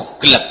menjadikan keruh,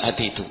 gelap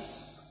hati itu.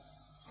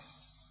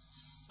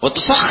 Wa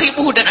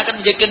tusakhibuhu dan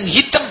akan menjadikan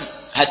hitam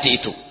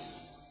hati itu.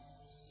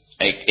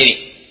 Baik, ini.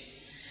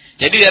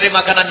 Jadi dari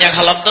makanan yang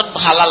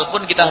halal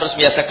pun kita harus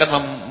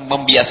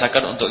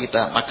membiasakan untuk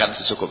kita makan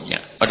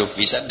secukupnya. Aduh,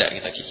 bisa enggak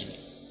kita kayak gini?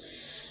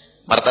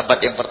 Martabat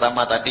yang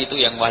pertama tadi itu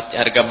yang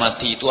harga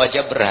mati itu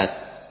aja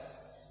berat.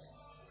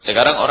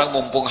 Sekarang orang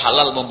mumpung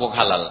halal.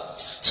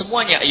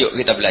 Semuanya ayo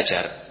kita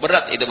belajar.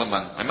 Berat itu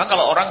memang. Memang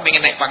kalau orang ingin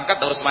naik pangkat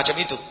harus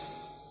semacam itu.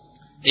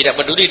 Tidak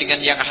peduli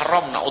dengan yang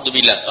haram,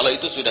 naudzubillah. Kalau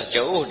itu sudah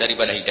jauh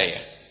daripada hidayah.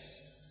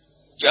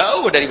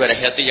 Jauh daripada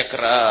hati yang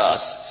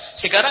keras.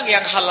 Sekarang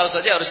yang halal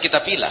saja harus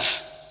kita pilah.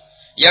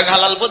 Yang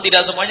halal pun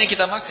tidak semuanya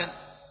kita makan.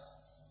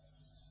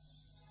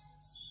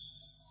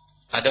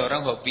 Ada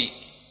orang hobi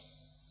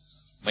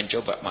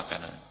mencoba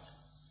makanan.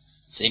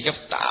 Sehingga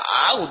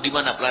tahu di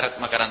mana pelarat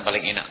makanan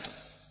paling enak tuh.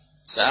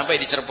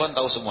 Sampai di Cirebon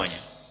tahu semuanya.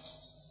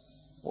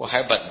 Wah,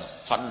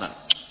 hebat, fannan.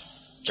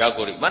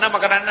 Jago nih. Mana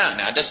makanannya?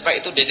 Nah, ada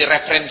sebab itu jadi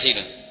referensi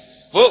nih.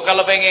 Bu,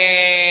 kalau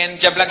pengen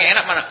jamblang yang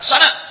enak mana?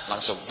 Sana.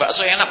 Langsung.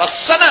 Bakso yang enak pas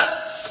sana.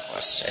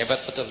 Wah,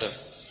 hebat betul tuh.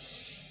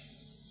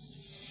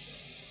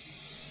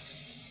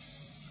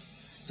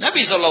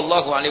 Nabi SAW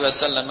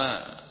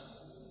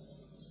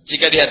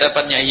jika di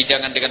hadapannya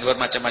hidangan dengan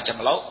bermacam-macam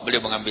lauk,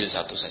 beliau mengambil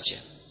satu saja.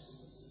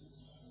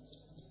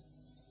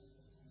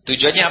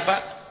 Tujuannya apa?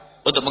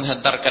 Untuk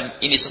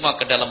menghantarkan ini semua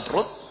ke dalam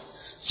perut.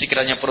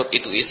 Sekiranya perut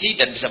itu isi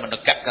dan bisa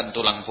mendekatkan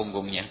tulang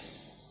punggungnya.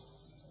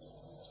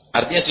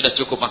 Artinya sudah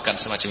cukup makan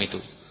semacam itu.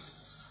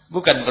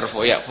 Bukan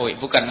berfoyak-foyak,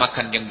 bukan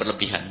makan yang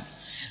berlebihan.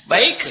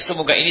 Baik,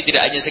 semoga ini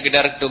tidak hanya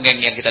sekedar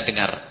dongeng yang kita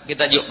dengar.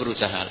 Kita yuk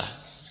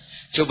berusahalah.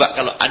 Coba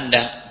kalau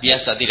Anda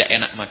biasa tidak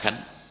enak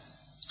makan,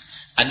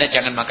 Anda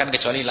jangan makan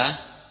kecuali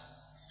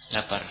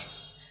lapar.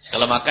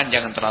 Kalau makan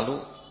jangan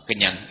terlalu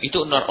kenyang.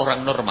 Itu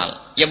orang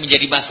normal. Yang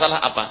menjadi masalah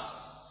apa?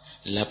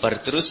 Lapar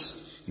terus,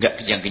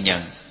 nggak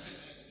kenyang-kenyang.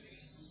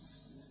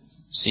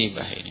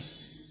 Sibah ini.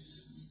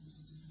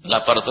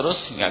 Lapar terus,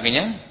 nggak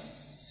kenyang?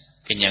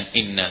 Kenyang,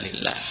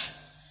 innalillah.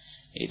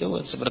 Itu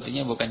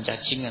sepertinya bukan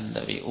cacingan,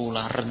 tapi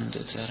ularan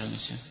tuh sekarang.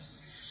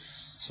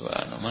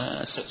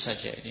 Subhanallah, masuk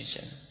saja ini.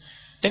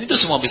 Dan itu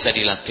semua bisa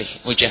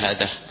dilatih,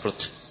 mujahadah perut.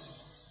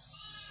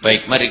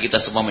 Baik, mari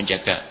kita semua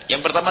menjaga.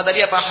 Yang pertama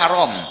tadi apa?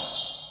 Haram.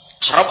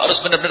 Haram harus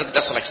benar-benar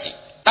kita seleksi.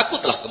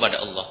 Takutlah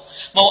kepada Allah.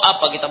 Mau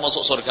apa kita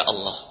masuk surga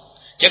Allah?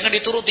 Jangan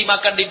dituruti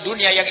makan di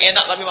dunia yang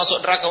enak tapi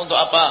masuk neraka untuk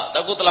apa?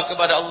 Takutlah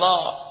kepada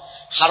Allah.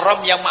 Haram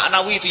yang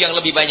maknawi itu yang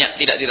lebih banyak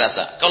tidak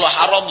dirasa. Kalau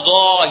haram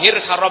zahir,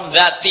 haram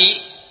dzati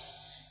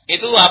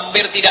itu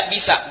hampir tidak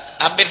bisa,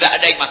 hampir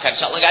tidak ada yang makan.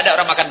 Insyaallah enggak ada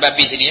orang makan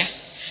babi sini ya.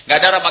 Enggak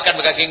ada orang makan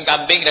daging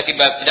kambing,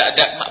 tidak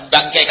ada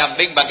bangkai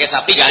kambing, bangkai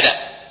sapi, enggak ada.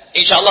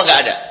 Insyaallah enggak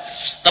ada.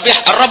 Tapi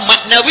haram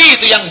maknawi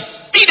itu yang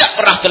tidak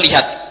pernah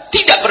terlihat,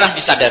 tidak pernah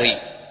disadari.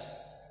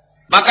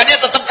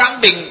 Makanya tetap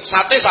kambing,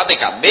 sate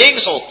kambing,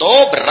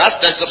 soto, beras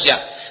dan seterusnya.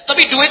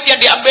 Tapi duit yang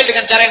diambil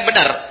dengan cara yang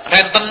benar,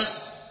 renten,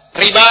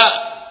 riba,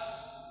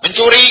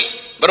 mencuri,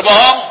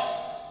 berbohong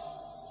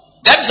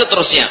dan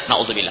seterusnya.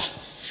 Naudzubillah.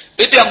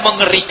 Itu yang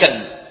mengerikan.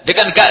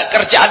 Dengan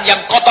kerjaan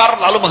yang kotor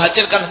lalu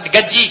menghasilkan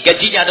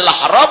gajinya adalah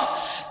haram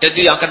dan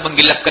itu yang akan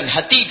menggelapkan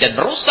hati dan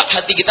merusak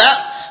hati kita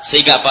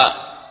sehingga apa?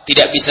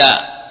 Tidak bisa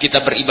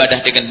kita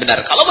beribadah dengan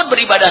benar. Kalaupun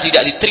beribadah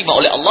tidak diterima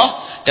oleh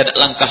Allah dan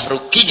langkah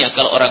ruginya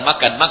kalau orang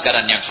makan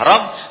makanan yang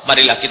haram,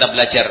 marilah kita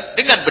belajar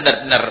dengan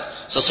benar-benar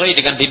sesuai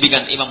dengan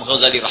bimbingan Imam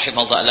Ghazali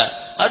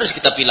rahimahullah. Harus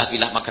kita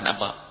pilah-pilah makan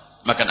apa.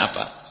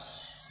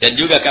 Dan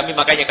juga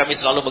makanya kami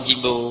selalu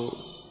menghimbau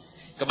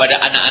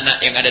kepada anak-anak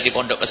yang ada di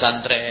pondok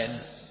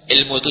pesantren,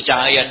 ilmu itu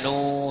cahaya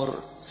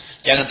nur.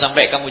 Jangan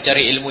sampai kamu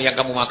cari ilmu yang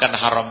kamu makan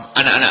haram.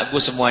 Anak-anakku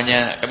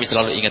semuanya kami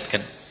selalu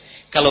ingatkan.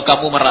 Kalau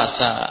kamu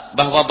merasa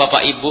bahwa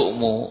bapak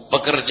ibumu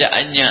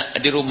pekerjaannya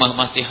di rumah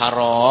masih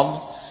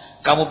haram,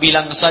 kamu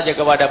bilang saja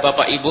kepada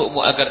bapak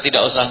ibumu agar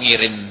tidak usah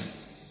ngirim.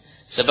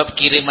 Sebab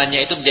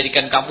kirimannya itu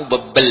menjadikan kamu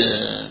bebel.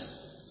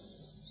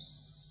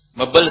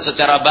 Bebel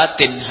secara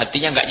batin,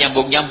 hatinya nggak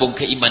nyambung-nyambung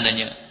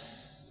keimanannya.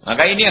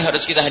 Maka ini yang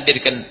harus kita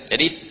hadirkan.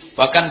 Jadi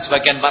bahkan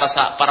sebagian para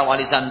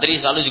wali santri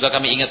selalu juga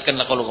kami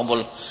ingatkanlah kalau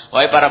kumpul.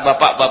 Wahai para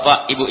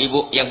bapak-bapak,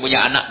 ibu-ibu yang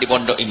punya anak di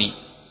pondok ini.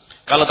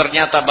 Kalau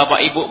ternyata bapak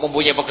ibu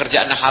mempunyai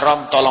pekerjaan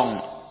haram, tolong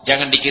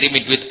jangan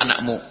dikirimi duit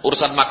anakmu.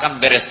 Urusan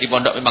makan beres di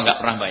pondok memang nggak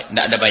pernah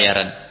nggak ada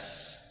bayaran.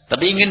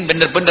 Tapi ingin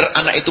benar-benar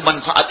anak itu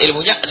manfaat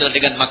ilmunya adalah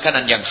dengan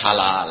makanan yang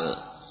halal.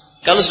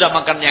 Kalau sudah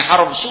makannya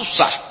haram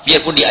susah,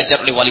 biarpun diajar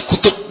oleh wali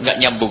kutub nggak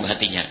nyambung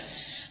hatinya.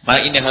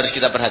 Maka ini harus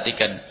kita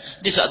perhatikan.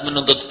 Di saat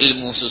menuntut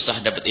ilmu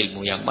susah dapat ilmu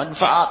yang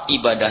manfaat,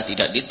 ibadah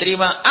tidak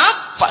diterima,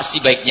 apa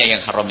sih baiknya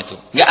yang haram itu?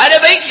 Nggak ada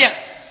baiknya.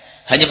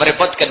 Hanya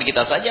merepotkan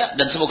kita saja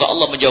dan semoga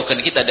Allah menjauhkan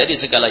kita dari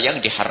segala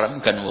yang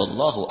diharamkan.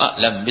 Wallahu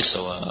a'lam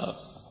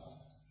bishawab.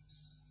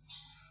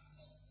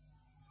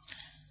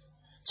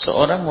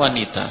 Seorang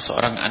wanita,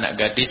 seorang anak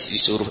gadis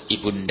disuruh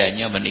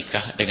ibundanya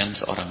menikah dengan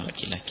seorang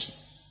laki-laki.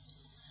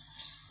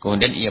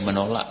 Kemudian ia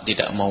menolak,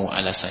 tidak mau,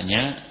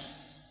 alasannya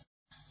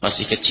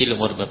masih kecil,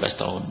 umur 12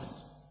 tahun.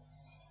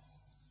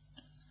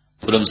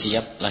 Belum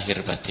siap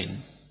lahir batin.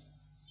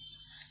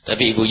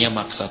 Tapi ibunya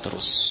maksa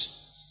terus.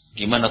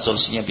 Gimana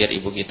solusinya biar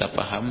ibu kita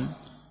paham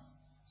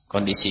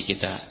kondisi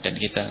kita dan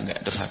kita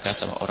enggak durhaka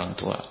sama orang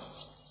tua?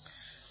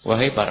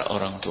 Wahai para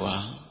orang tua,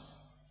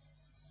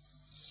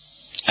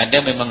 ada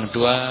memang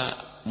dua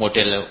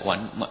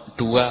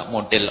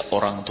model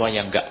orang tua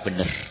yang enggak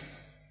benar.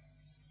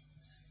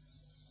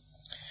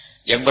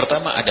 Yang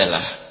pertama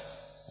adalah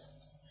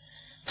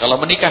kalau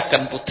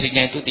menikahkan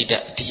putrinya itu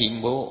tidak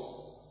dihimbau,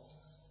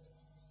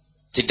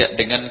 tidak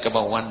dengan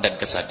kemauan dan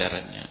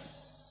kesadarannya,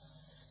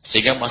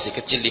 sehingga masih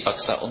kecil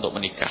dipaksa untuk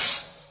menikah.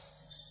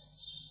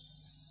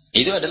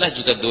 Itu adalah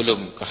juga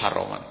dzulum,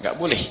 keharaman, nggak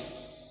boleh.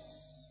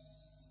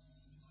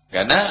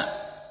 Karena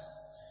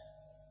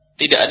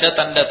tidak ada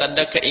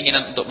tanda-tanda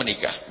keinginan untuk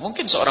menikah.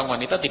 Mungkin seorang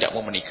wanita tidak mau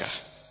menikah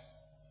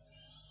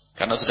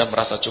karena sudah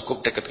merasa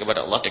cukup dekat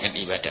kepada Allah dengan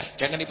ibadah.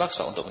 Jangan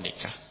dipaksa untuk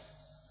menikah.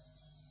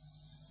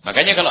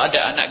 Makanya kalau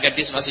ada anak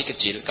gadis masih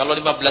kecil, kalau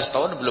 15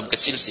 tahun belum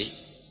kecil sih,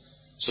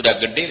 sudah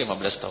gede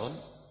 15 tahun,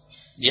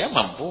 dia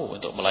mampu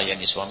untuk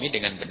melayani suami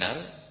dengan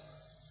benar.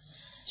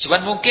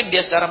 Cuman mungkin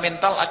dia secara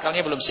mental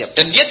akalnya belum siap.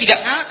 Dan dia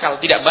tidak ngakal,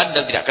 tidak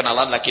bandel, tidak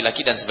kenalan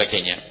laki-laki dan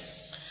sebagainya.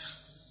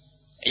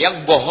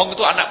 Yang bohong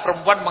itu anak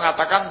perempuan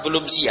mengatakan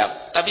belum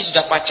siap, tapi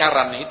sudah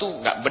pacaran, itu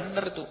nggak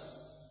benar tuh.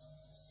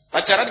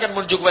 Pacaran kan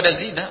menuju kepada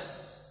zina.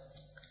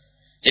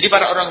 Jadi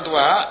para orang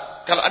tua,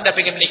 kalau Anda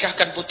ingin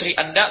menikahkan putri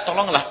Anda,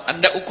 tolonglah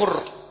Anda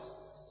ukur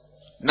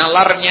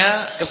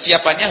nalarnya,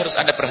 kesiapannya harus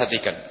Anda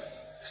perhatikan.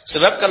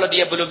 Sebab kalau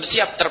dia belum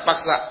siap,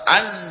 terpaksa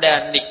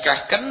Anda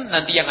nikahkan,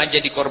 nanti yang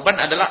jadi korban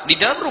adalah di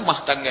dalam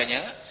rumah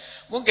tangganya.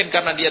 Mungkin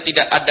karena dia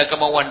tidak ada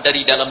kemauan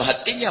dari dalam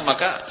hatinya,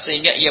 maka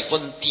sehingga ia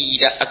pun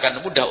tidak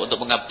akan mudah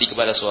untuk mengabdi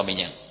kepada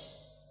suaminya.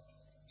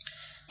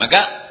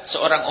 Maka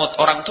seorang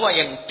orang tua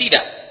yang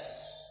tidak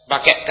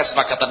pakai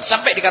kesepakatan,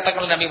 sampai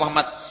dikatakan oleh Nabi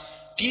Muhammad,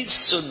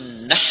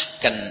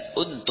 disunnahkan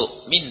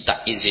untuk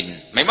minta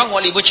izin. Memang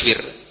wali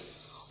mujbir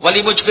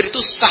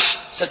itu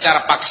sah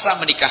secara paksa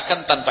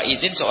menikahkan tanpa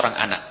izin seorang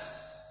anak.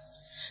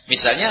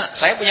 Misalnya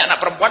saya punya anak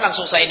perempuan,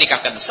 langsung saya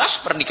nikahkan,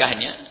 sah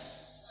pernikahannya.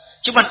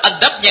 Cuman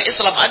adabnya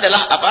Islam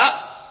adalah apa?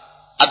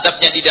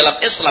 Adabnya di dalam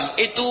Islam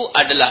itu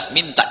adalah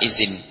minta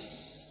izin.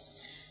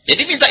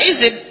 Jadi minta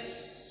izin.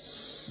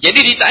 Jadi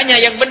ditanya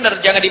yang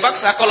benar, jangan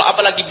dipaksa. Kalau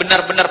apalagi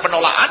benar-benar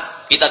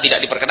penolakan, kita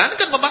tidak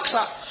diperkenankan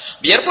memaksa.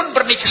 Biarpun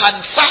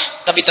pernikahan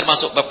sah, tapi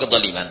termasuk bab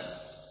kezaliman.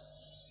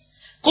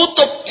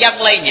 Kutub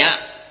yang lainnya,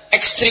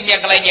 ekstrim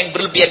yang lainnya, yang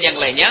berlebihan yang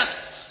lainnya,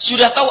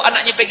 sudah tahu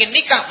anaknya pengen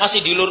nikah, masih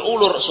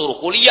diulur-ulur, suruh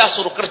kuliah,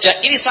 suruh kerja.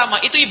 Ini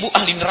sama, itu ibu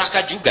ahli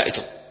neraka juga itu.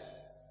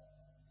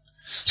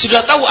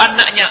 Sudah tahu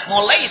anaknya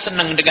mulai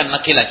senang dengan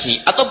laki-laki,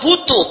 atau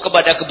butuh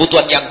kepada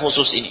kebutuhan yang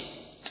khusus ini.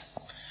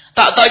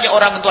 Tak taunya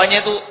orang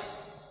tuanya itu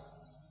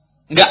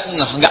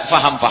Enggak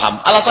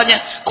paham-paham.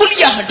 Alasannya,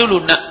 kuliah dulu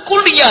nak,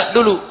 kuliah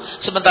dulu.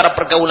 Sementara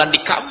pergaulan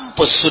di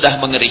kampus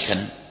sudah mengerikan.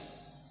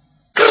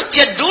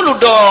 Kerja dulu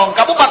dong,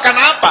 kamu makan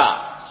apa?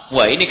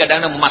 Wah, ini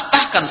kadang-kadang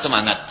mematahkan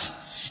semangat.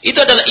 Itu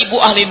adalah ibu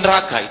ahli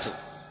neraka itu.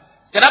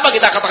 Kenapa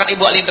kita katakan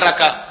ibu ahli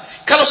neraka?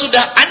 Kalau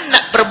sudah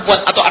anak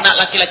perempuan atau anak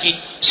laki-laki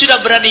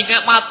sudah berani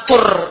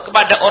matur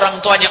kepada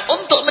orang tuanya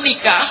untuk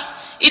menikah,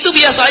 itu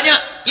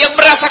biasanya yang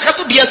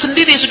merasakan itu dia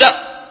sendiri, sudah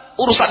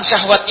urusan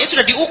syahwatnya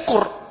sudah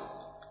diukur.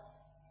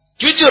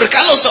 Jujur,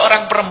 kalau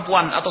seorang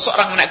perempuan atau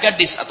seorang anak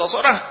gadis atau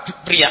seorang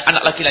pria,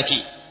 anak laki-laki,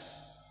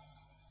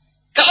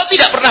 kalau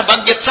tidak pernah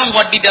bangkit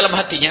syahwat di dalam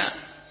hatinya,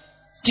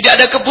 tidak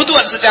ada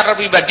kebutuhan secara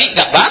pribadi,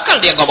 nggak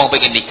bakal dia ngomong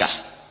pengen nikah.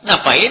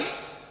 Ngapain?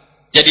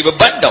 Jadi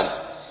beban dong.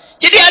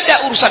 Jadi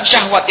ada urusan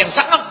syahwat yang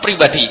sangat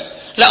pribadi.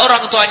 Lah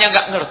orang tuanya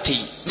nggak ngerti,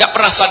 nggak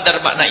pernah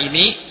sadar makna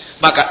ini,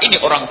 maka ini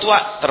orang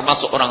tua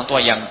termasuk orang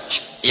tua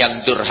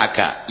yang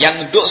durhaka,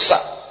 yang dosa.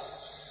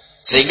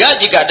 Sehingga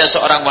jika ada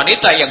seorang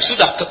wanita yang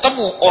sudah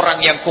ketemu orang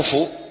yang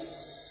kufu,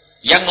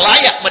 yang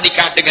layak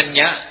menikah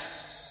dengannya,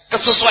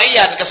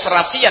 kesesuaian,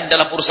 keserasian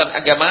dalam urusan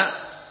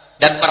agama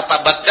dan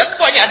martabat, dan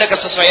pokoknya ada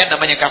kesesuaian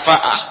namanya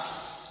kafaah.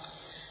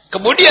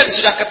 Kemudian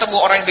sudah ketemu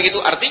orang yang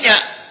begitu, artinya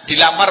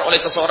dilamar oleh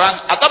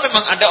seseorang, atau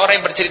memang ada orang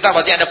yang bercerita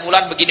bahwa ada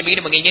fulan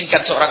begini-begini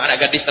menginginkan seorang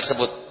anak gadis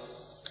tersebut.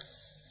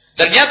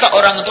 Ternyata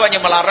orang tuanya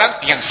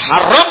melarang, yang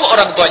haram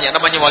orang tuanya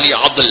namanya wali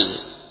adl.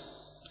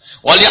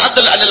 Wali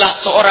adl adalah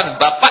seorang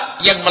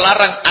bapak yang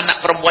melarang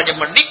anak perempuannya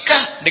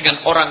menikah dengan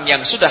orang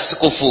yang sudah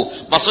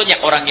sekufu.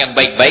 Maksudnya orang yang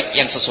baik-baik,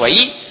 yang sesuai,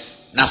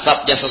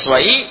 nasabnya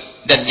sesuai,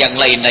 dan yang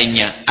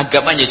lain-lainnya.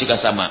 Agamanya juga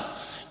sama.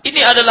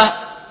 Ini adalah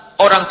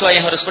orang tua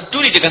yang harus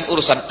peduli dengan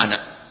urusan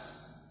anak.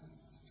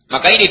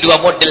 Maka ini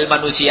dua model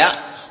manusia,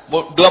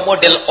 dua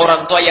model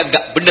orang tua yang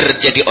gak benar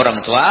jadi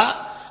orang tua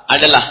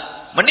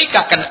adalah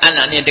menikahkan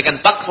anaknya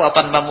dengan paksa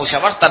tanpa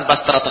musyawarah, tanpa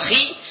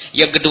strategi.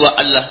 Yang kedua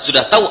adalah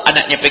sudah tahu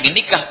anaknya pengen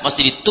nikah,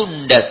 mesti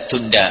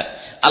ditunda-tunda.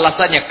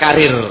 Alasannya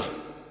karir,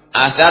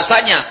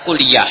 alasannya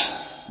kuliah.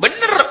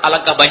 Benar,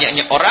 alangkah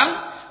banyaknya orang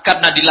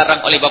karena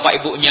dilarang oleh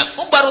bapak ibunya.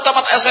 Baru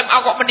tamat SMA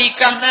kok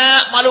menikah,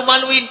 nak,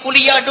 malu-maluin,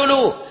 kuliah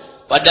dulu.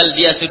 Padahal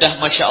dia sudah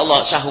Masya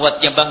Allah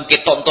syahwatnya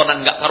bangkit,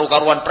 tontonan gak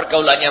karu-karuan,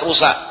 pergaulannya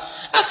rusak.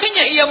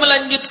 Akhirnya ia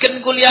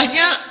melanjutkan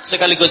kuliahnya,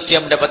 sekaligus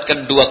dia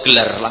mendapatkan 2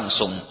 gelar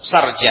langsung.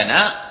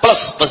 Sarjana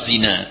plus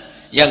pezina.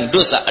 Yang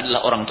dosa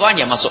adalah orang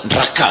tuanya, masuk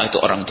neraka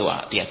itu orang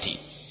tua. Hati-hati.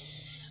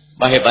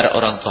 Bahaya para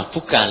orang tua,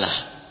 bukalah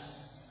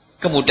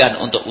kemudahan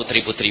untuk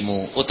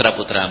putri-putrimu,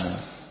 putra-putramu.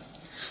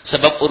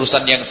 Sebab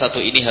urusan yang satu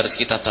ini harus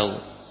kita tahu,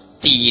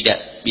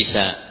 tidak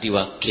bisa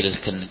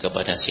diwakilkan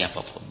kepada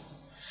siapapun.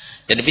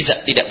 Dan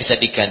tidak bisa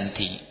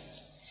diganti.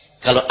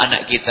 Kalau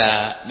anak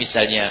kita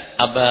misalnya,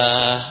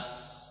 Abah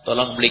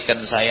tolong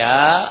belikan saya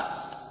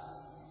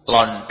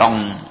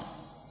lontong.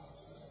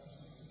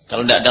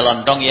 Kalau tidak ada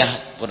lontong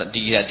ya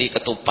jadi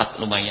ketupat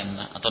lumayan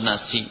lah, atau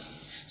nasi.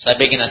 Saya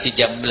pengen nasi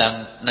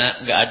jamblang,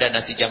 nak, nggak ada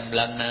nasi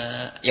jamblang,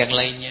 nak. Yang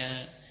lainnya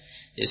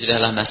ya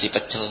sudahlah nasi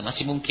pecel,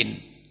 masih mungkin.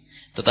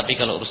 Tetapi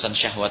kalau urusan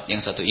syahwat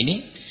yang satu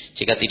ini,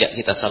 jika tidak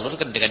kita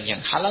salurkan dengan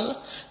yang halal,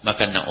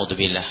 maka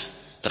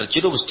na'udzubillah,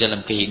 terjerumus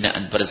dalam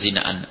kehinaan,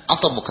 perzinaan,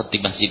 atau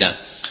mukaddimah zina,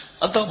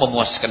 atau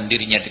memuaskan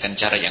dirinya dengan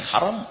cara yang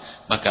haram,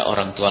 maka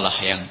orang tualah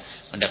yang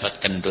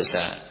mendapatkan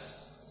dosa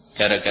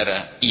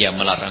gara-gara ia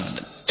melarang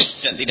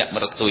dan tidak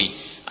merestui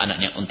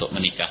anaknya untuk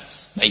menikah.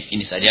 Baik,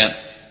 ini saja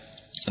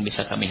yang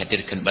bisa kami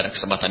hadirkan pada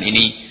kesempatan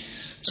ini.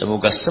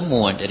 Semoga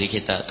semua dari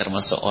kita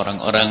termasuk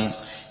orang-orang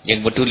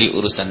yang peduli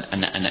urusan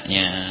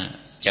anak-anaknya.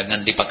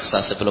 Jangan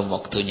dipaksa sebelum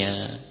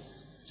waktunya.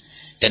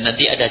 Dan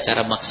nanti ada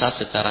cara maksa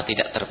secara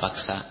tidak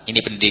terpaksa. Ini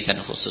pendidikan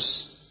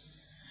khusus.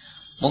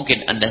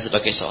 Mungkin Anda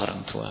sebagai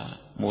seorang tua,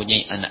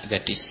 mempunyai anak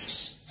gadis,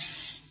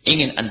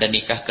 ingin Anda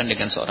nikahkan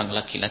dengan seorang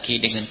laki-laki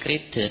dengan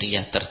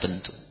kriteria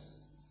tertentu.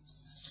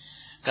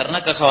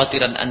 Karena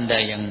kekhawatiran Anda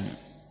yang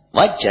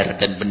wajar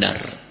dan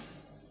benar,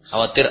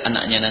 khawatir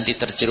anaknya nanti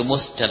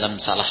terjerumus dalam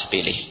salah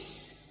pilih.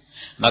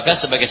 Maka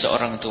sebagai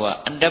seorang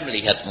tua, Anda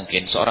melihat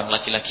mungkin seorang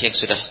laki-laki yang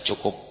sudah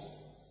cukup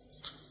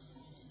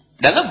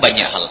dalam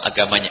banyak hal,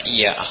 agamanya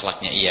iya,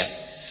 akhlaknya iya.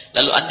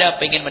 Lalu Anda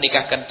ingin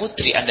menikahkan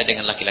putri Anda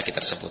dengan laki-laki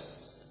tersebut.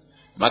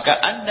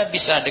 Maka Anda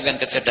bisa dengan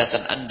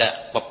kecerdasan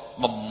Anda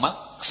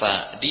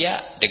memaksa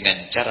dia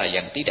dengan cara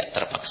yang tidak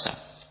terpaksa.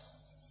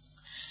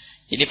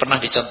 Ini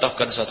pernah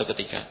dicontohkan suatu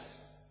ketika.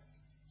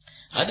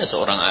 Ada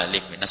seorang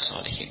alim minas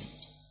sholihin,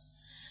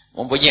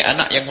 mempunyai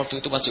anak yang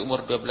waktu itu masih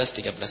umur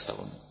 12-13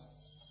 tahun.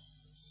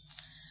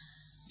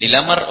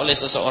 Dilamar oleh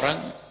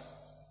seseorang,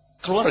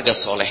 keluarga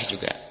soleh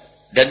juga.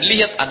 Dan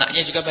lihat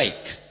anaknya juga baik.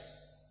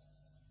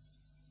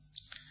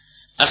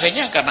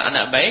 Akhirnya karena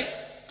anak baik,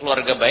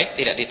 keluarga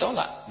baik, tidak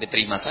ditolak,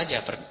 diterima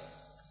saja.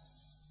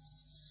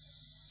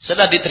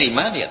 Setelah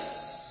diterima, lihat,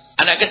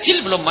 anak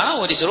kecil belum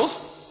mau disuruh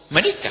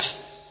menikah.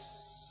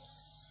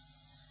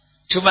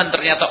 Cuman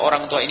ternyata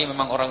orang tua ini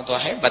memang orang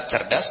tua hebat,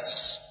 cerdas.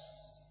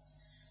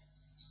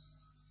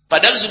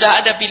 Padahal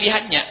sudah ada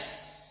pilihannya.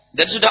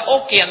 Dan sudah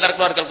oke antara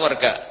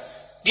keluarga-keluarga.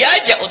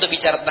 Diajak untuk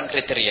bicara tentang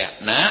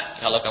kriteria.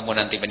 Nah, kalau kamu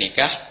nanti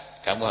menikah,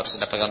 kamu harus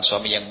mendapatkan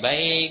suami yang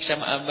baik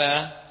sama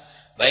Abah,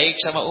 baik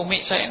sama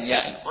Umi, sayang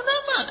ya. Oh,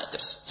 nama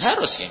terus.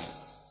 Harus ini.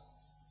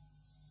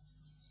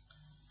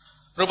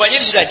 Rupanya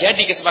sudah jadi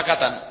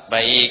kesepakatan.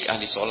 Baik,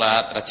 ahli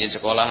sholat, rajin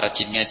sekolah,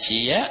 rajin ngaji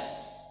ya.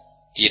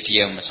 Dia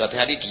diam, suatu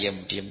hari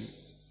diam.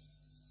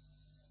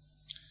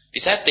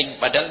 Disetting,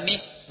 padahal ini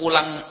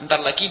pulang ntar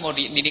lagi mau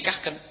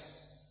dinikahkan.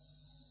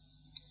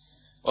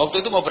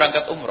 Waktu itu mau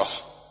berangkat umroh.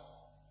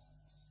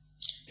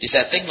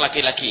 Disetting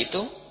laki-laki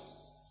itu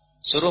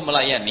suruh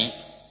melayani,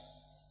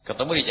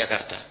 ketemu di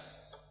Jakarta.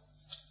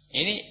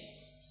 Ini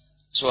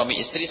suami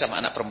istri sama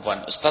anak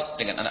perempuan,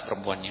 ustadz dengan anak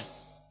perempuannya.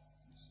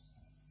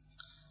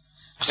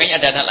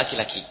 Akhirnya ada anak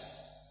laki-laki.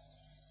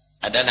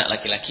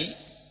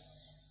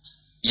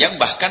 Yang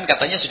bahkan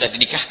katanya sudah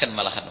dinikahkan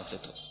malahan waktu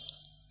itu.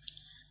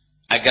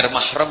 Agar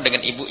mahram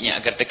dengan ibunya,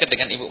 agar dekat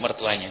dengan ibu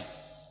mertuanya.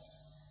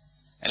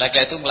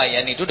 Laki-laki itu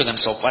melayani itu dengan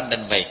sopan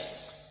dan baik.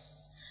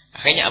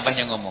 Akhirnya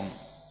abahnya ngomong,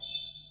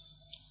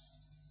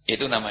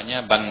 itu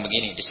namanya bang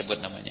begini, disebut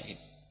namanya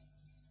itu.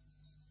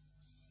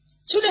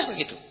 Sudah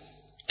begitu.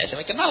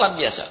 Sampai kenalan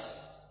biasa.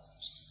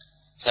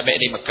 Sampai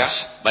di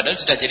Mekah, padahal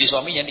sudah jadi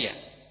suaminya dia.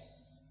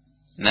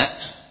 Nah,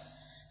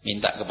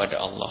 minta kepada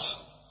Allah.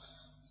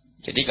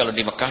 Jadi kalau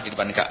di Mekah di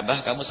depan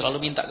Ka'bah, kamu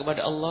selalu minta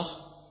kepada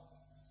Allah.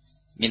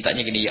 Mintanya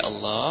gini, ya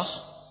Allah,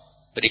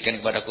 berikan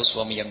kepadaku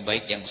suami yang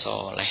baik, yang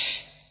soleh.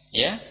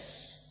 Ya?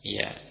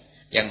 Iya,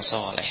 yang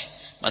soleh.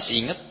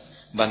 Masih ingat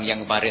bang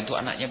yang kemarin tuh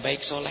anaknya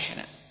baik soleh.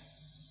 Nak.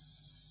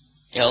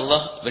 Ya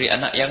Allah, beri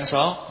anak yang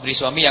beri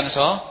suami yang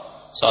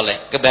soleh.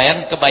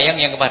 Kebayang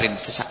yang kemarin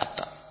sesaat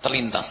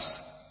terlintas.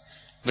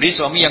 Beri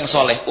suami yang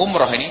soleh.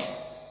 Umroh ini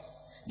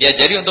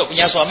diajari untuk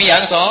punya suami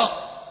yang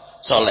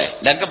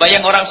soleh. Dan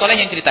kebayang orang soleh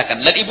yang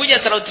ceritakan. Dan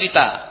ibunya selalu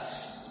cerita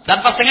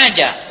tanpa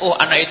sengaja. Oh,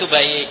 anak itu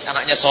baik,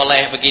 anaknya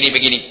soleh,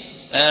 begini-begini.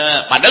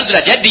 Padahal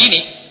sudah jadi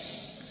ini.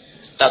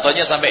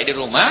 Tatonya sampai di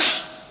rumah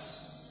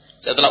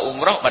setelah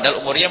umroh, padahal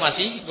umurnya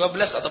masih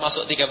 12 atau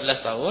masuk 13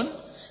 tahun.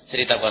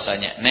 Cerita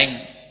kuasanya, Neng,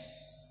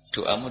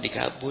 doamu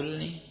dikabul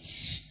nih.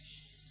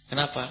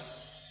 Kenapa?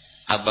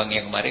 Abang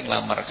yang kemarin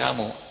lamar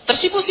kamu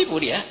tersipu-sipu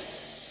dia.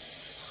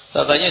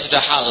 Tatonya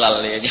sudah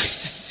halal ya.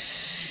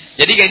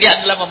 Jadi dia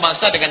adalah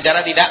memaksa dengan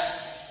cara tidak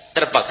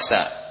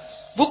terpaksa.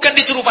 Bukan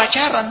disuruh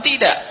pacaran,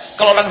 tidak.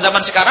 Kalau orang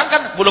zaman sekarang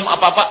kan belum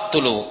apa-apa.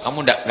 Tuh loh, kamu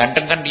enggak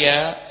ganteng kan dia?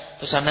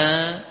 Tuh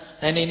sana,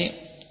 ini.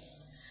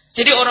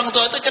 Jadi orang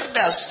tua itu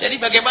cerdas.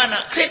 Jadi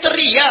bagaimana?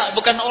 Kriteria,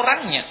 bukan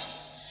orangnya.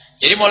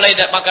 Jadi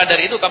maka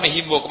dari itu kami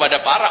himbau kepada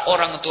para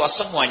orang tua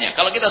semuanya.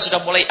 Kalau kita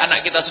sudah mulai,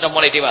 anak kita sudah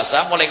mulai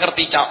dewasa, mulai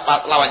ngerti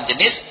lawan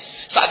jenis,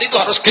 saat itu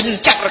harus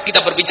gencar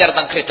kita berbicara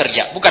tentang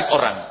kriteria, bukan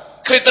orang.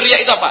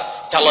 Kriteria itu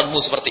apa? Calonmu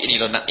seperti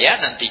ini loh nak ya.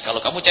 Nanti kalau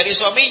kamu cari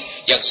suami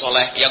yang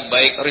soleh, yang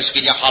baik,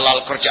 rezekinya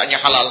halal, kerjaannya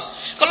halal.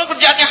 Kalau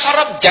kerjaannya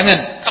haram, jangan.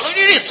 Kalau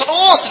ini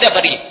terus setiap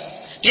hari.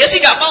 Dia sih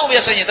nggak mau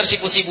biasanya,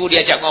 tersipu-sipu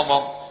diajak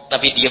ngomong,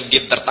 tapi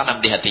diam-diam tertanam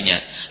di hatinya.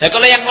 Nah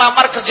kalau yang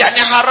lamar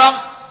kerjaannya haram,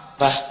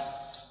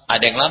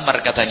 ada yang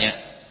lamar katanya,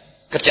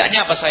 kerjaannya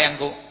apa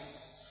sayangku?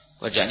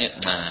 Kerjaannya,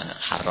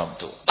 haram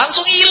tuh.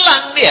 Langsung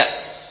hilang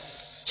dia.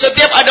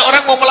 Setiap ada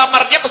orang mau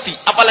melamarnya pasti,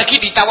 apalagi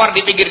ditawar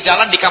di pinggir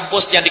jalan, di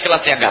kampus, yang di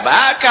kelasnya, nggak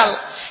bakal.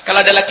 Kalau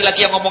ada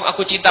laki-laki yang ngomong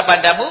aku cinta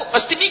padamu,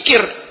 pasti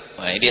mikir,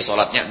 wah dia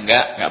sholatnya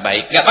nggak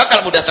baik, nggak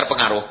bakal mudah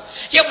terpengaruh.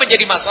 Yang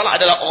menjadi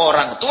masalah adalah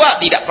orang tua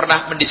tidak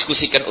pernah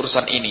mendiskusikan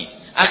urusan ini.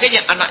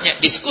 Akhirnya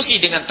anaknya diskusi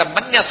dengan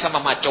temannya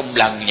sama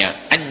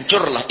macomblangnya,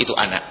 hancurlah itu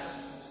anak.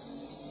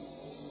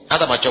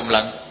 Atau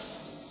macomblang?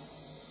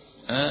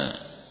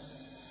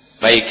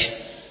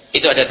 Baik.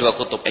 Itu ada dua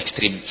kutub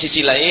ekstrim.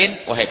 Sisi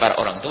lain, wahai para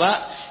orang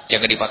tua,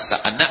 jangan dipaksa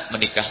anak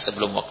menikah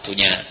sebelum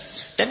waktunya.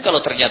 Dan kalau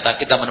ternyata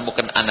kita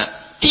menemukan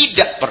anak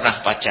tidak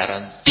pernah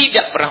pacaran,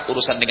 tidak pernah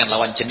urusan dengan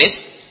lawan jenis,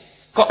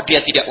 kok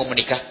dia tidak mau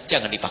menikah,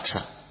 jangan dipaksa.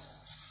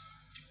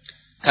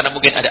 Karena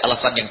mungkin ada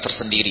alasan yang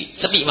tersendiri.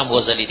 Seperti Imam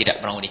Ghazali tidak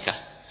pernah menikah.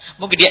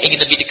 Mungkin dia ingin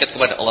lebih dekat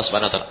kepada Allah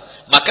Subhanahu wa taala.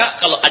 Maka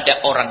kalau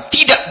ada orang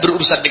tidak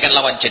berurusan dengan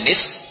lawan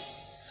jenis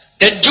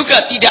dan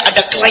juga tidak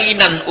ada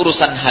kelainan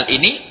urusan hal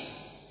ini,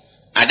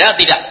 ada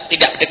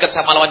tidak dekat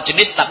sama lawan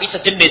jenis tapi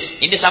sejenis,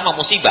 ini sama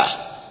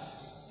musibah.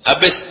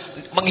 Habis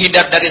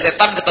menghindar dari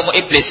setan ketemu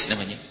iblis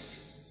namanya.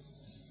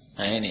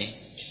 Nah ini,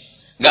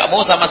 nggak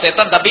mau sama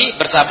setan tapi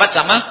bersahabat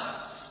sama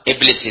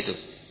iblis itu.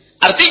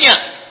 Artinya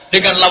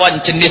dengan lawan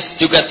jenis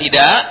juga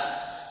tidak,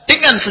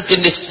 dengan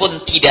sejenis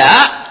pun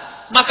tidak,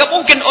 maka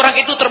mungkin orang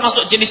itu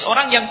termasuk jenis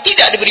orang yang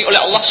tidak diberi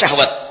oleh Allah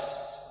syahwat.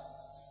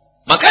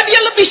 Maka dia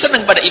lebih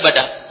senang pada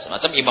ibadah.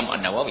 Semacam Imam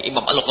An-Nawawi,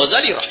 Imam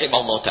Al-Ghazali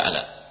rahimahullah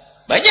ta'ala.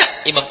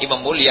 Banyak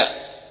imam-imam mulia.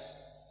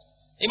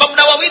 Imam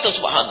Nawawi itu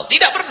subhanallah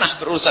tidak pernah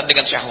berurusan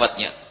dengan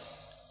syahwatnya.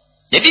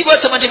 Jadi buat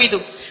semacam itu.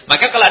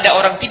 Maka kalau ada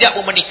orang tidak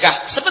mau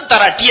menikah,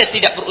 sementara dia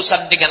tidak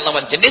berurusan dengan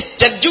lawan jenis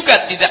dan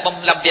juga tidak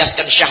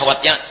melampiaskan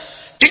syahwatnya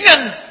dengan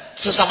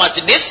sesama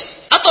jenis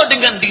atau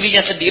dengan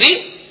dirinya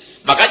sendiri,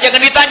 maka jangan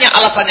ditanya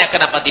alasannya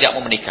kenapa tidak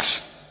mau menikah.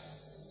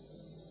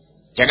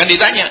 Jangan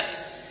ditanya.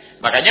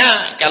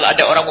 Makanya kalau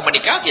ada orang mau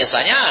menikah,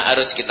 biasanya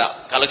harus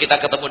kalau kita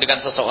ketemu dengan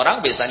seseorang,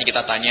 biasanya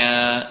kita tanya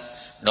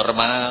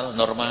normal.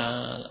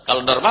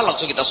 Kalau normal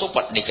langsung kita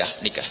support nikah.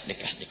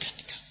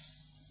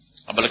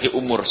 Apalagi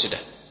umur sudah.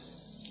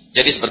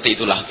 Jadi seperti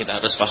itulah kita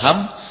harus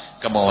paham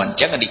kemauan,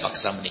 jangan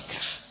dipaksa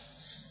menikah.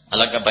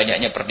 Alangkah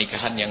banyaknya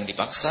pernikahan yang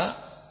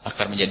dipaksa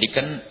akan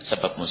menjadikan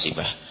sebab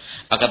musibah.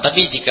 Akan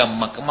tapi jika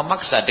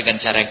memaksa dengan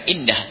cara yang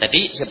indah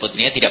tadi,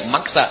 sebetulnya tidak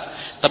memaksa,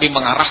 tapi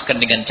mengarahkan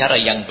dengan cara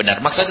yang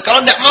benar. Maksa itu kalau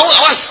tidak mau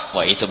awas,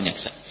 wah itu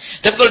menyaksa.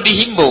 Tapi kalau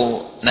dihimbau,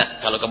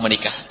 nak kalau kamu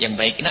nikah yang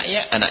baik nak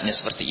ya, anaknya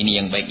seperti ini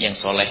yang baik, yang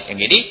soleh, yang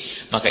ini,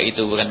 maka itu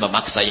bukan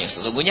memaksa yang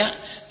sesungguhnya,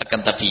 akan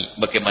tapi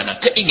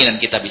bagaimana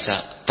keinginan kita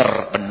bisa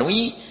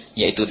terpenuhi,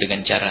 yaitu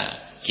dengan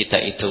cara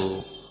kita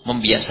itu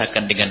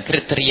membiasakan dengan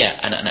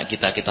kriteria anak-anak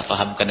kita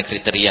fahamkan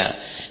kriteria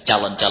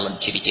calon-calon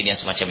ciri-ciri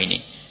yang semacam ini.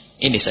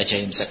 Ini saja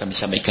yang bisa kami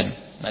sampaikan.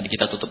 Mari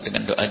kita tutup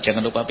dengan doa.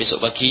 Jangan lupa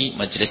besok pagi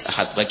majelis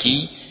Ahad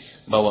pagi,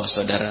 bawa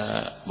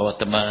saudara, bawa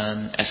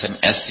teman,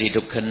 SMS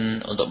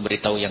dihidupkan untuk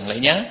memberitahu yang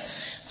lainnya.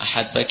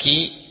 Ahad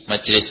pagi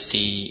majelis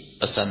di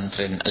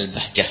pesantren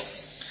Al-Bahjah.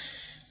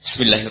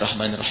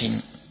 Bismillahirrahmanirrahim.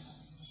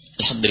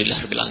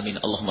 Alhamdulillahirabbil alamin.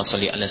 Allahumma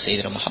shalli ala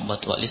sayyidina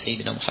Muhammad wa ali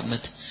sayyidina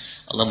Muhammad.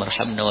 Allahumma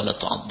arhamna wa la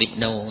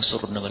tu'adzibna wa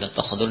ansurna wa la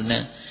takhdhulna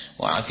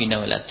wa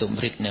afina wa la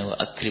tumritna wa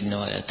akrimna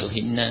wa la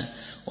tuhinna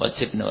wa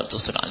sibna wa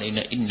tusir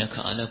alaina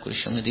innaka ala kulli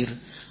syai'in qadir.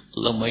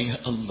 Allahumma ya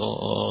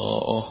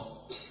Allah,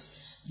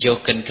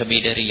 jauhkan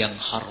kami dari yang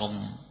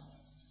haram,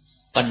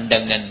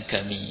 pandangan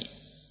kami,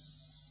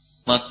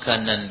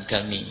 makanan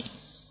kami,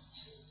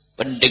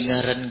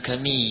 pendengaran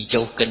kami,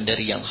 jauhkan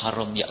dari yang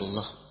haram ya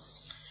Allah.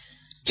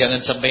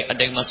 Jangan sampai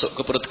ada yang masuk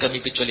ke perut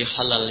kami kecuali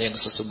halal yang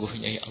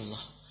sesungguhnya ya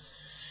Allah.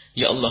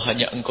 Ya Allah,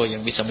 hanya Engkau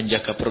yang bisa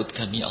menjaga perut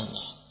kami ya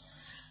Allah.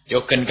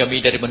 Jauhkan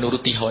kami dari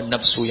menuruti hawa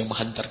nafsu yang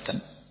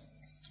menghantarkan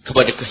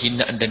kepada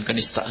kehinaan dan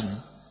kenistaan.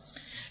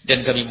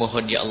 Dan kami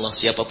mohon ya Allah,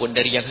 siapapun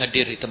dari yang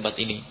hadir di tempat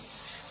ini,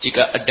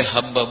 jika ada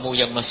hamba-Mu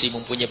yang masih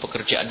mempunyai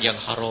pekerjaan yang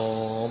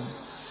haram,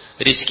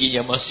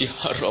 rizkinya masih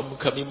haram,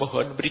 kami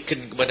mohon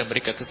berikan kepada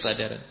mereka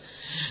kesadaran.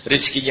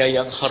 Rizkinya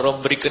yang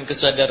haram, berikan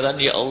kesadaran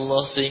ya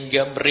Allah,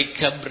 sehingga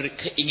mereka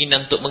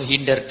berkeinginan untuk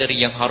menghindar dari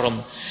yang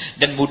haram,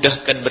 dan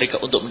mudahkan mereka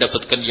untuk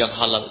mendapatkan yang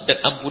halal,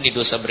 dan ampuni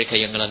dosa mereka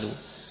yang lalu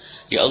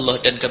ya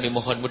Allah. Dan kami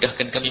mohon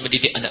mudahkan kami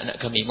mendidik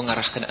anak-anak kami,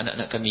 mengarahkan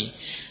anak-anak kami.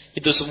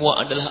 Itu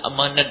semua adalah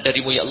amanat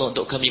dari-Mu ya Allah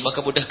untuk kami.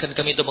 Maka mudahkan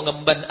kami untuk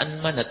mengemban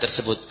amanat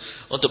tersebut,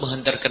 untuk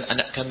menghantarkan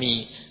anak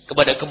kami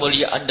kepada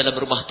kemuliaan dalam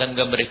rumah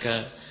tangga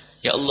mereka.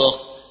 Ya Allah,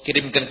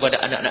 kirimkan kepada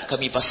anak-anak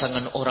kami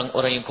pasangan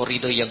orang-orang yang Kau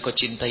ridhai, yang Kau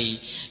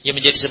cintai, yang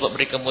menjadi sebab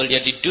mereka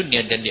mulia di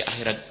dunia dan di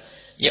akhirat.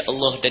 Ya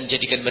Allah, dan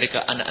jadikan mereka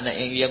anak-anak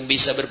yang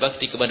bisa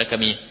berbakti kepada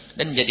kami,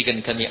 dan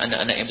jadikan kami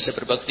anak-anak yang bisa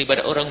berbakti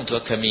pada orang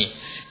tua kami,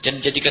 dan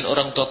jadikan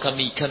orang tua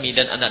kami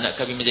dan anak-anak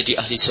kami menjadi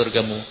ahli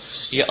surga-Mu.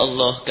 Ya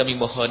Allah, kami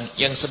mohon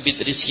yang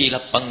sempit rezeki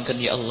lapangkan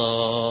ya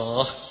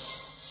Allah.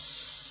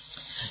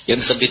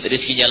 Yang sempit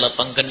rezekinya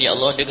lapangkan ya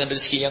Allah dengan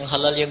rezeki yang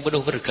halal yang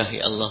penuh berkah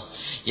ya Allah.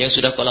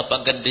 Yang sudah Kau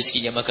lapangkan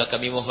rezekinya maka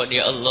kami mohon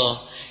ya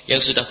Allah.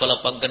 Yang sudah Kau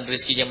lapangkan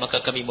rezekinya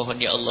maka kami mohon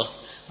ya Allah,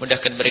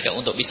 mudahkan mereka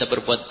untuk bisa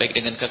berbuat baik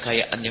dengan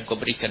kekayaan yang Kau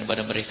berikan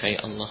pada mereka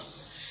ya Allah.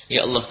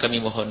 Ya Allah, kami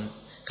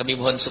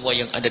mohon semua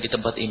yang ada di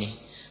tempat ini,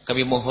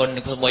 kami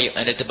mohon semua yang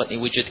ada di tempat ini,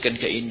 wujudkan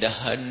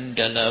keindahan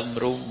dalam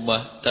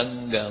rumah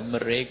tangga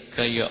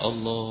mereka ya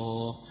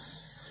Allah.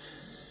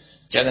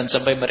 Jangan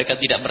sampai mereka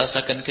tidak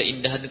merasakan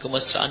keindahan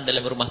kemesraan dalam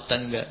rumah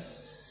tangga,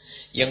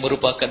 yang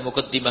merupakan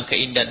mukaddimah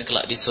keindahan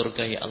kelak di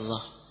surga ya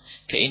Allah.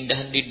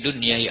 Keindahan di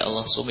dunia ya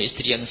Allah, suami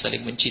istri yang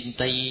saling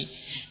mencintai,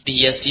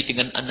 dihiasi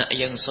dengan anak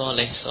yang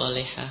soleh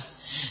solehah,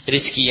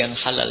 rezeki yang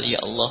halal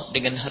ya Allah,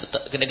 dengan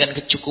harta, dengan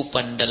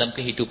kecukupan dalam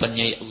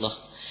kehidupannya ya Allah.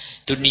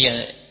 Dunia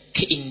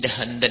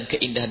keindahan dan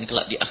keindahan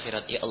kelak di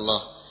akhirat ya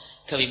Allah.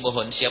 Kami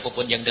mohon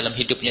siapapun yang dalam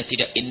hidupnya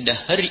tidak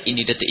indah hari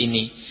ini, detik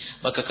ini,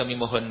 maka kami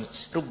mohon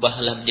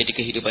rubahlah menjadi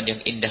kehidupan yang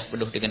indah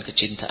penuh dengan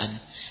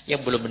kecintaan.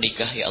 Yang belum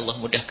menikah ya Allah,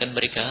 mudahkan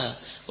mereka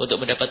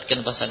untuk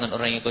mendapatkan pasangan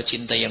orang yang Kau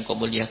cintai, yang Kau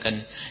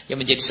muliakan,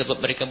 yang menjadi sebab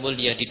mereka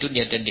mulia di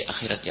dunia dan di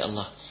akhirat ya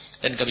Allah.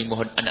 Dan kami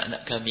mohon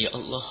anak-anak kami ya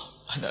Allah,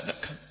 anak-anak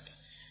kami,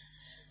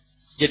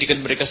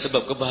 jadikan mereka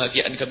sebab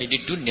kebahagiaan kami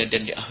di dunia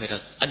dan di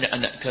akhirat.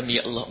 Anak-anak kami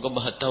ya Allah, Engkau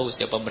Maha tahu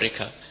siapa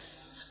mereka.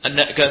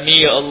 Anak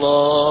kami ya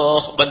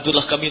Allah,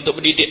 bantulah kami untuk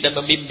mendidik dan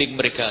membimbing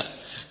mereka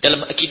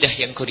dalam akidah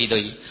yang Kau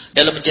ridhai,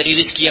 dalam mencari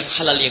rezeki yang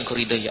halal yang Kau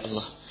ridhai ya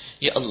Allah.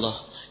 Ya Allah,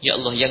 ya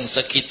Allah, yang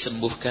sakit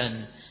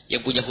sembuhkan, yang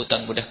punya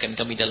hutang mudahkan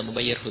kami dalam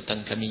membayar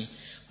hutang kami,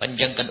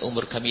 panjangkan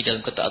umur kami dalam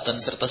ketaatan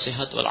serta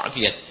sehat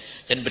walafiat,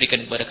 dan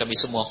berikan kepada kami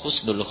semua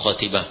husnul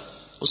khatimah.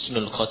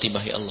 Husnul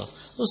khatimah ya Allah,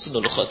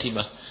 husnul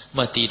khatimah,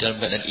 mati dalam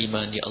keadaan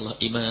iman ya Allah,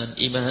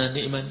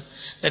 iman.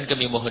 Dan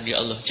kami mohon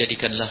ya Allah,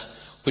 jadikanlah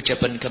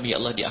ucapan kami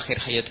ya Allah di akhir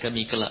hayat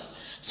kami kelak,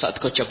 saat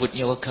Kau cabut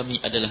nyawa kami,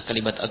 adalah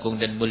kalimat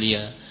agung dan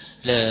mulia,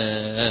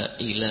 la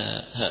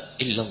ilaha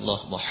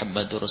illallah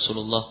Muhammadur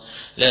Rasulullah,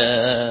 la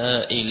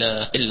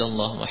ilaha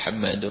illallah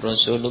Muhammadur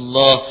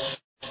Rasulullah,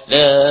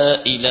 la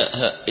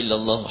ilaha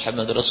illallah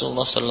Muhammadur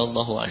Rasulullah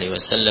sallallahu alaihi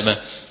wasallam.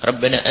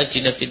 Rabbana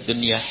atina fid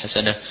dunya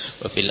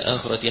hasanah wa fil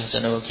akhirati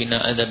hasanah wa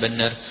qina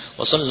adzabannar.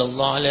 Wa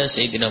sallallahu ala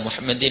sayyidina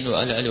Muhammadin wa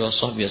ala alihi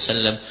washabbihi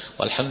wasallam.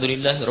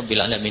 Walhamdulillahi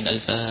rabbil alamin.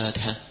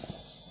 Al-Fatihah.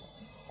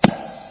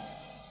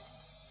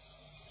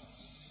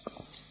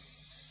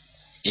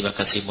 Terima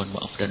kasih, mohon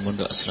maaf dan mohon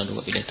doa selalu.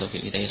 Wabillahi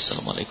taufiq hidayah.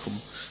 Assalamualaikum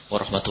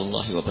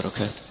warahmatullahi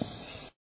wabarakatuh.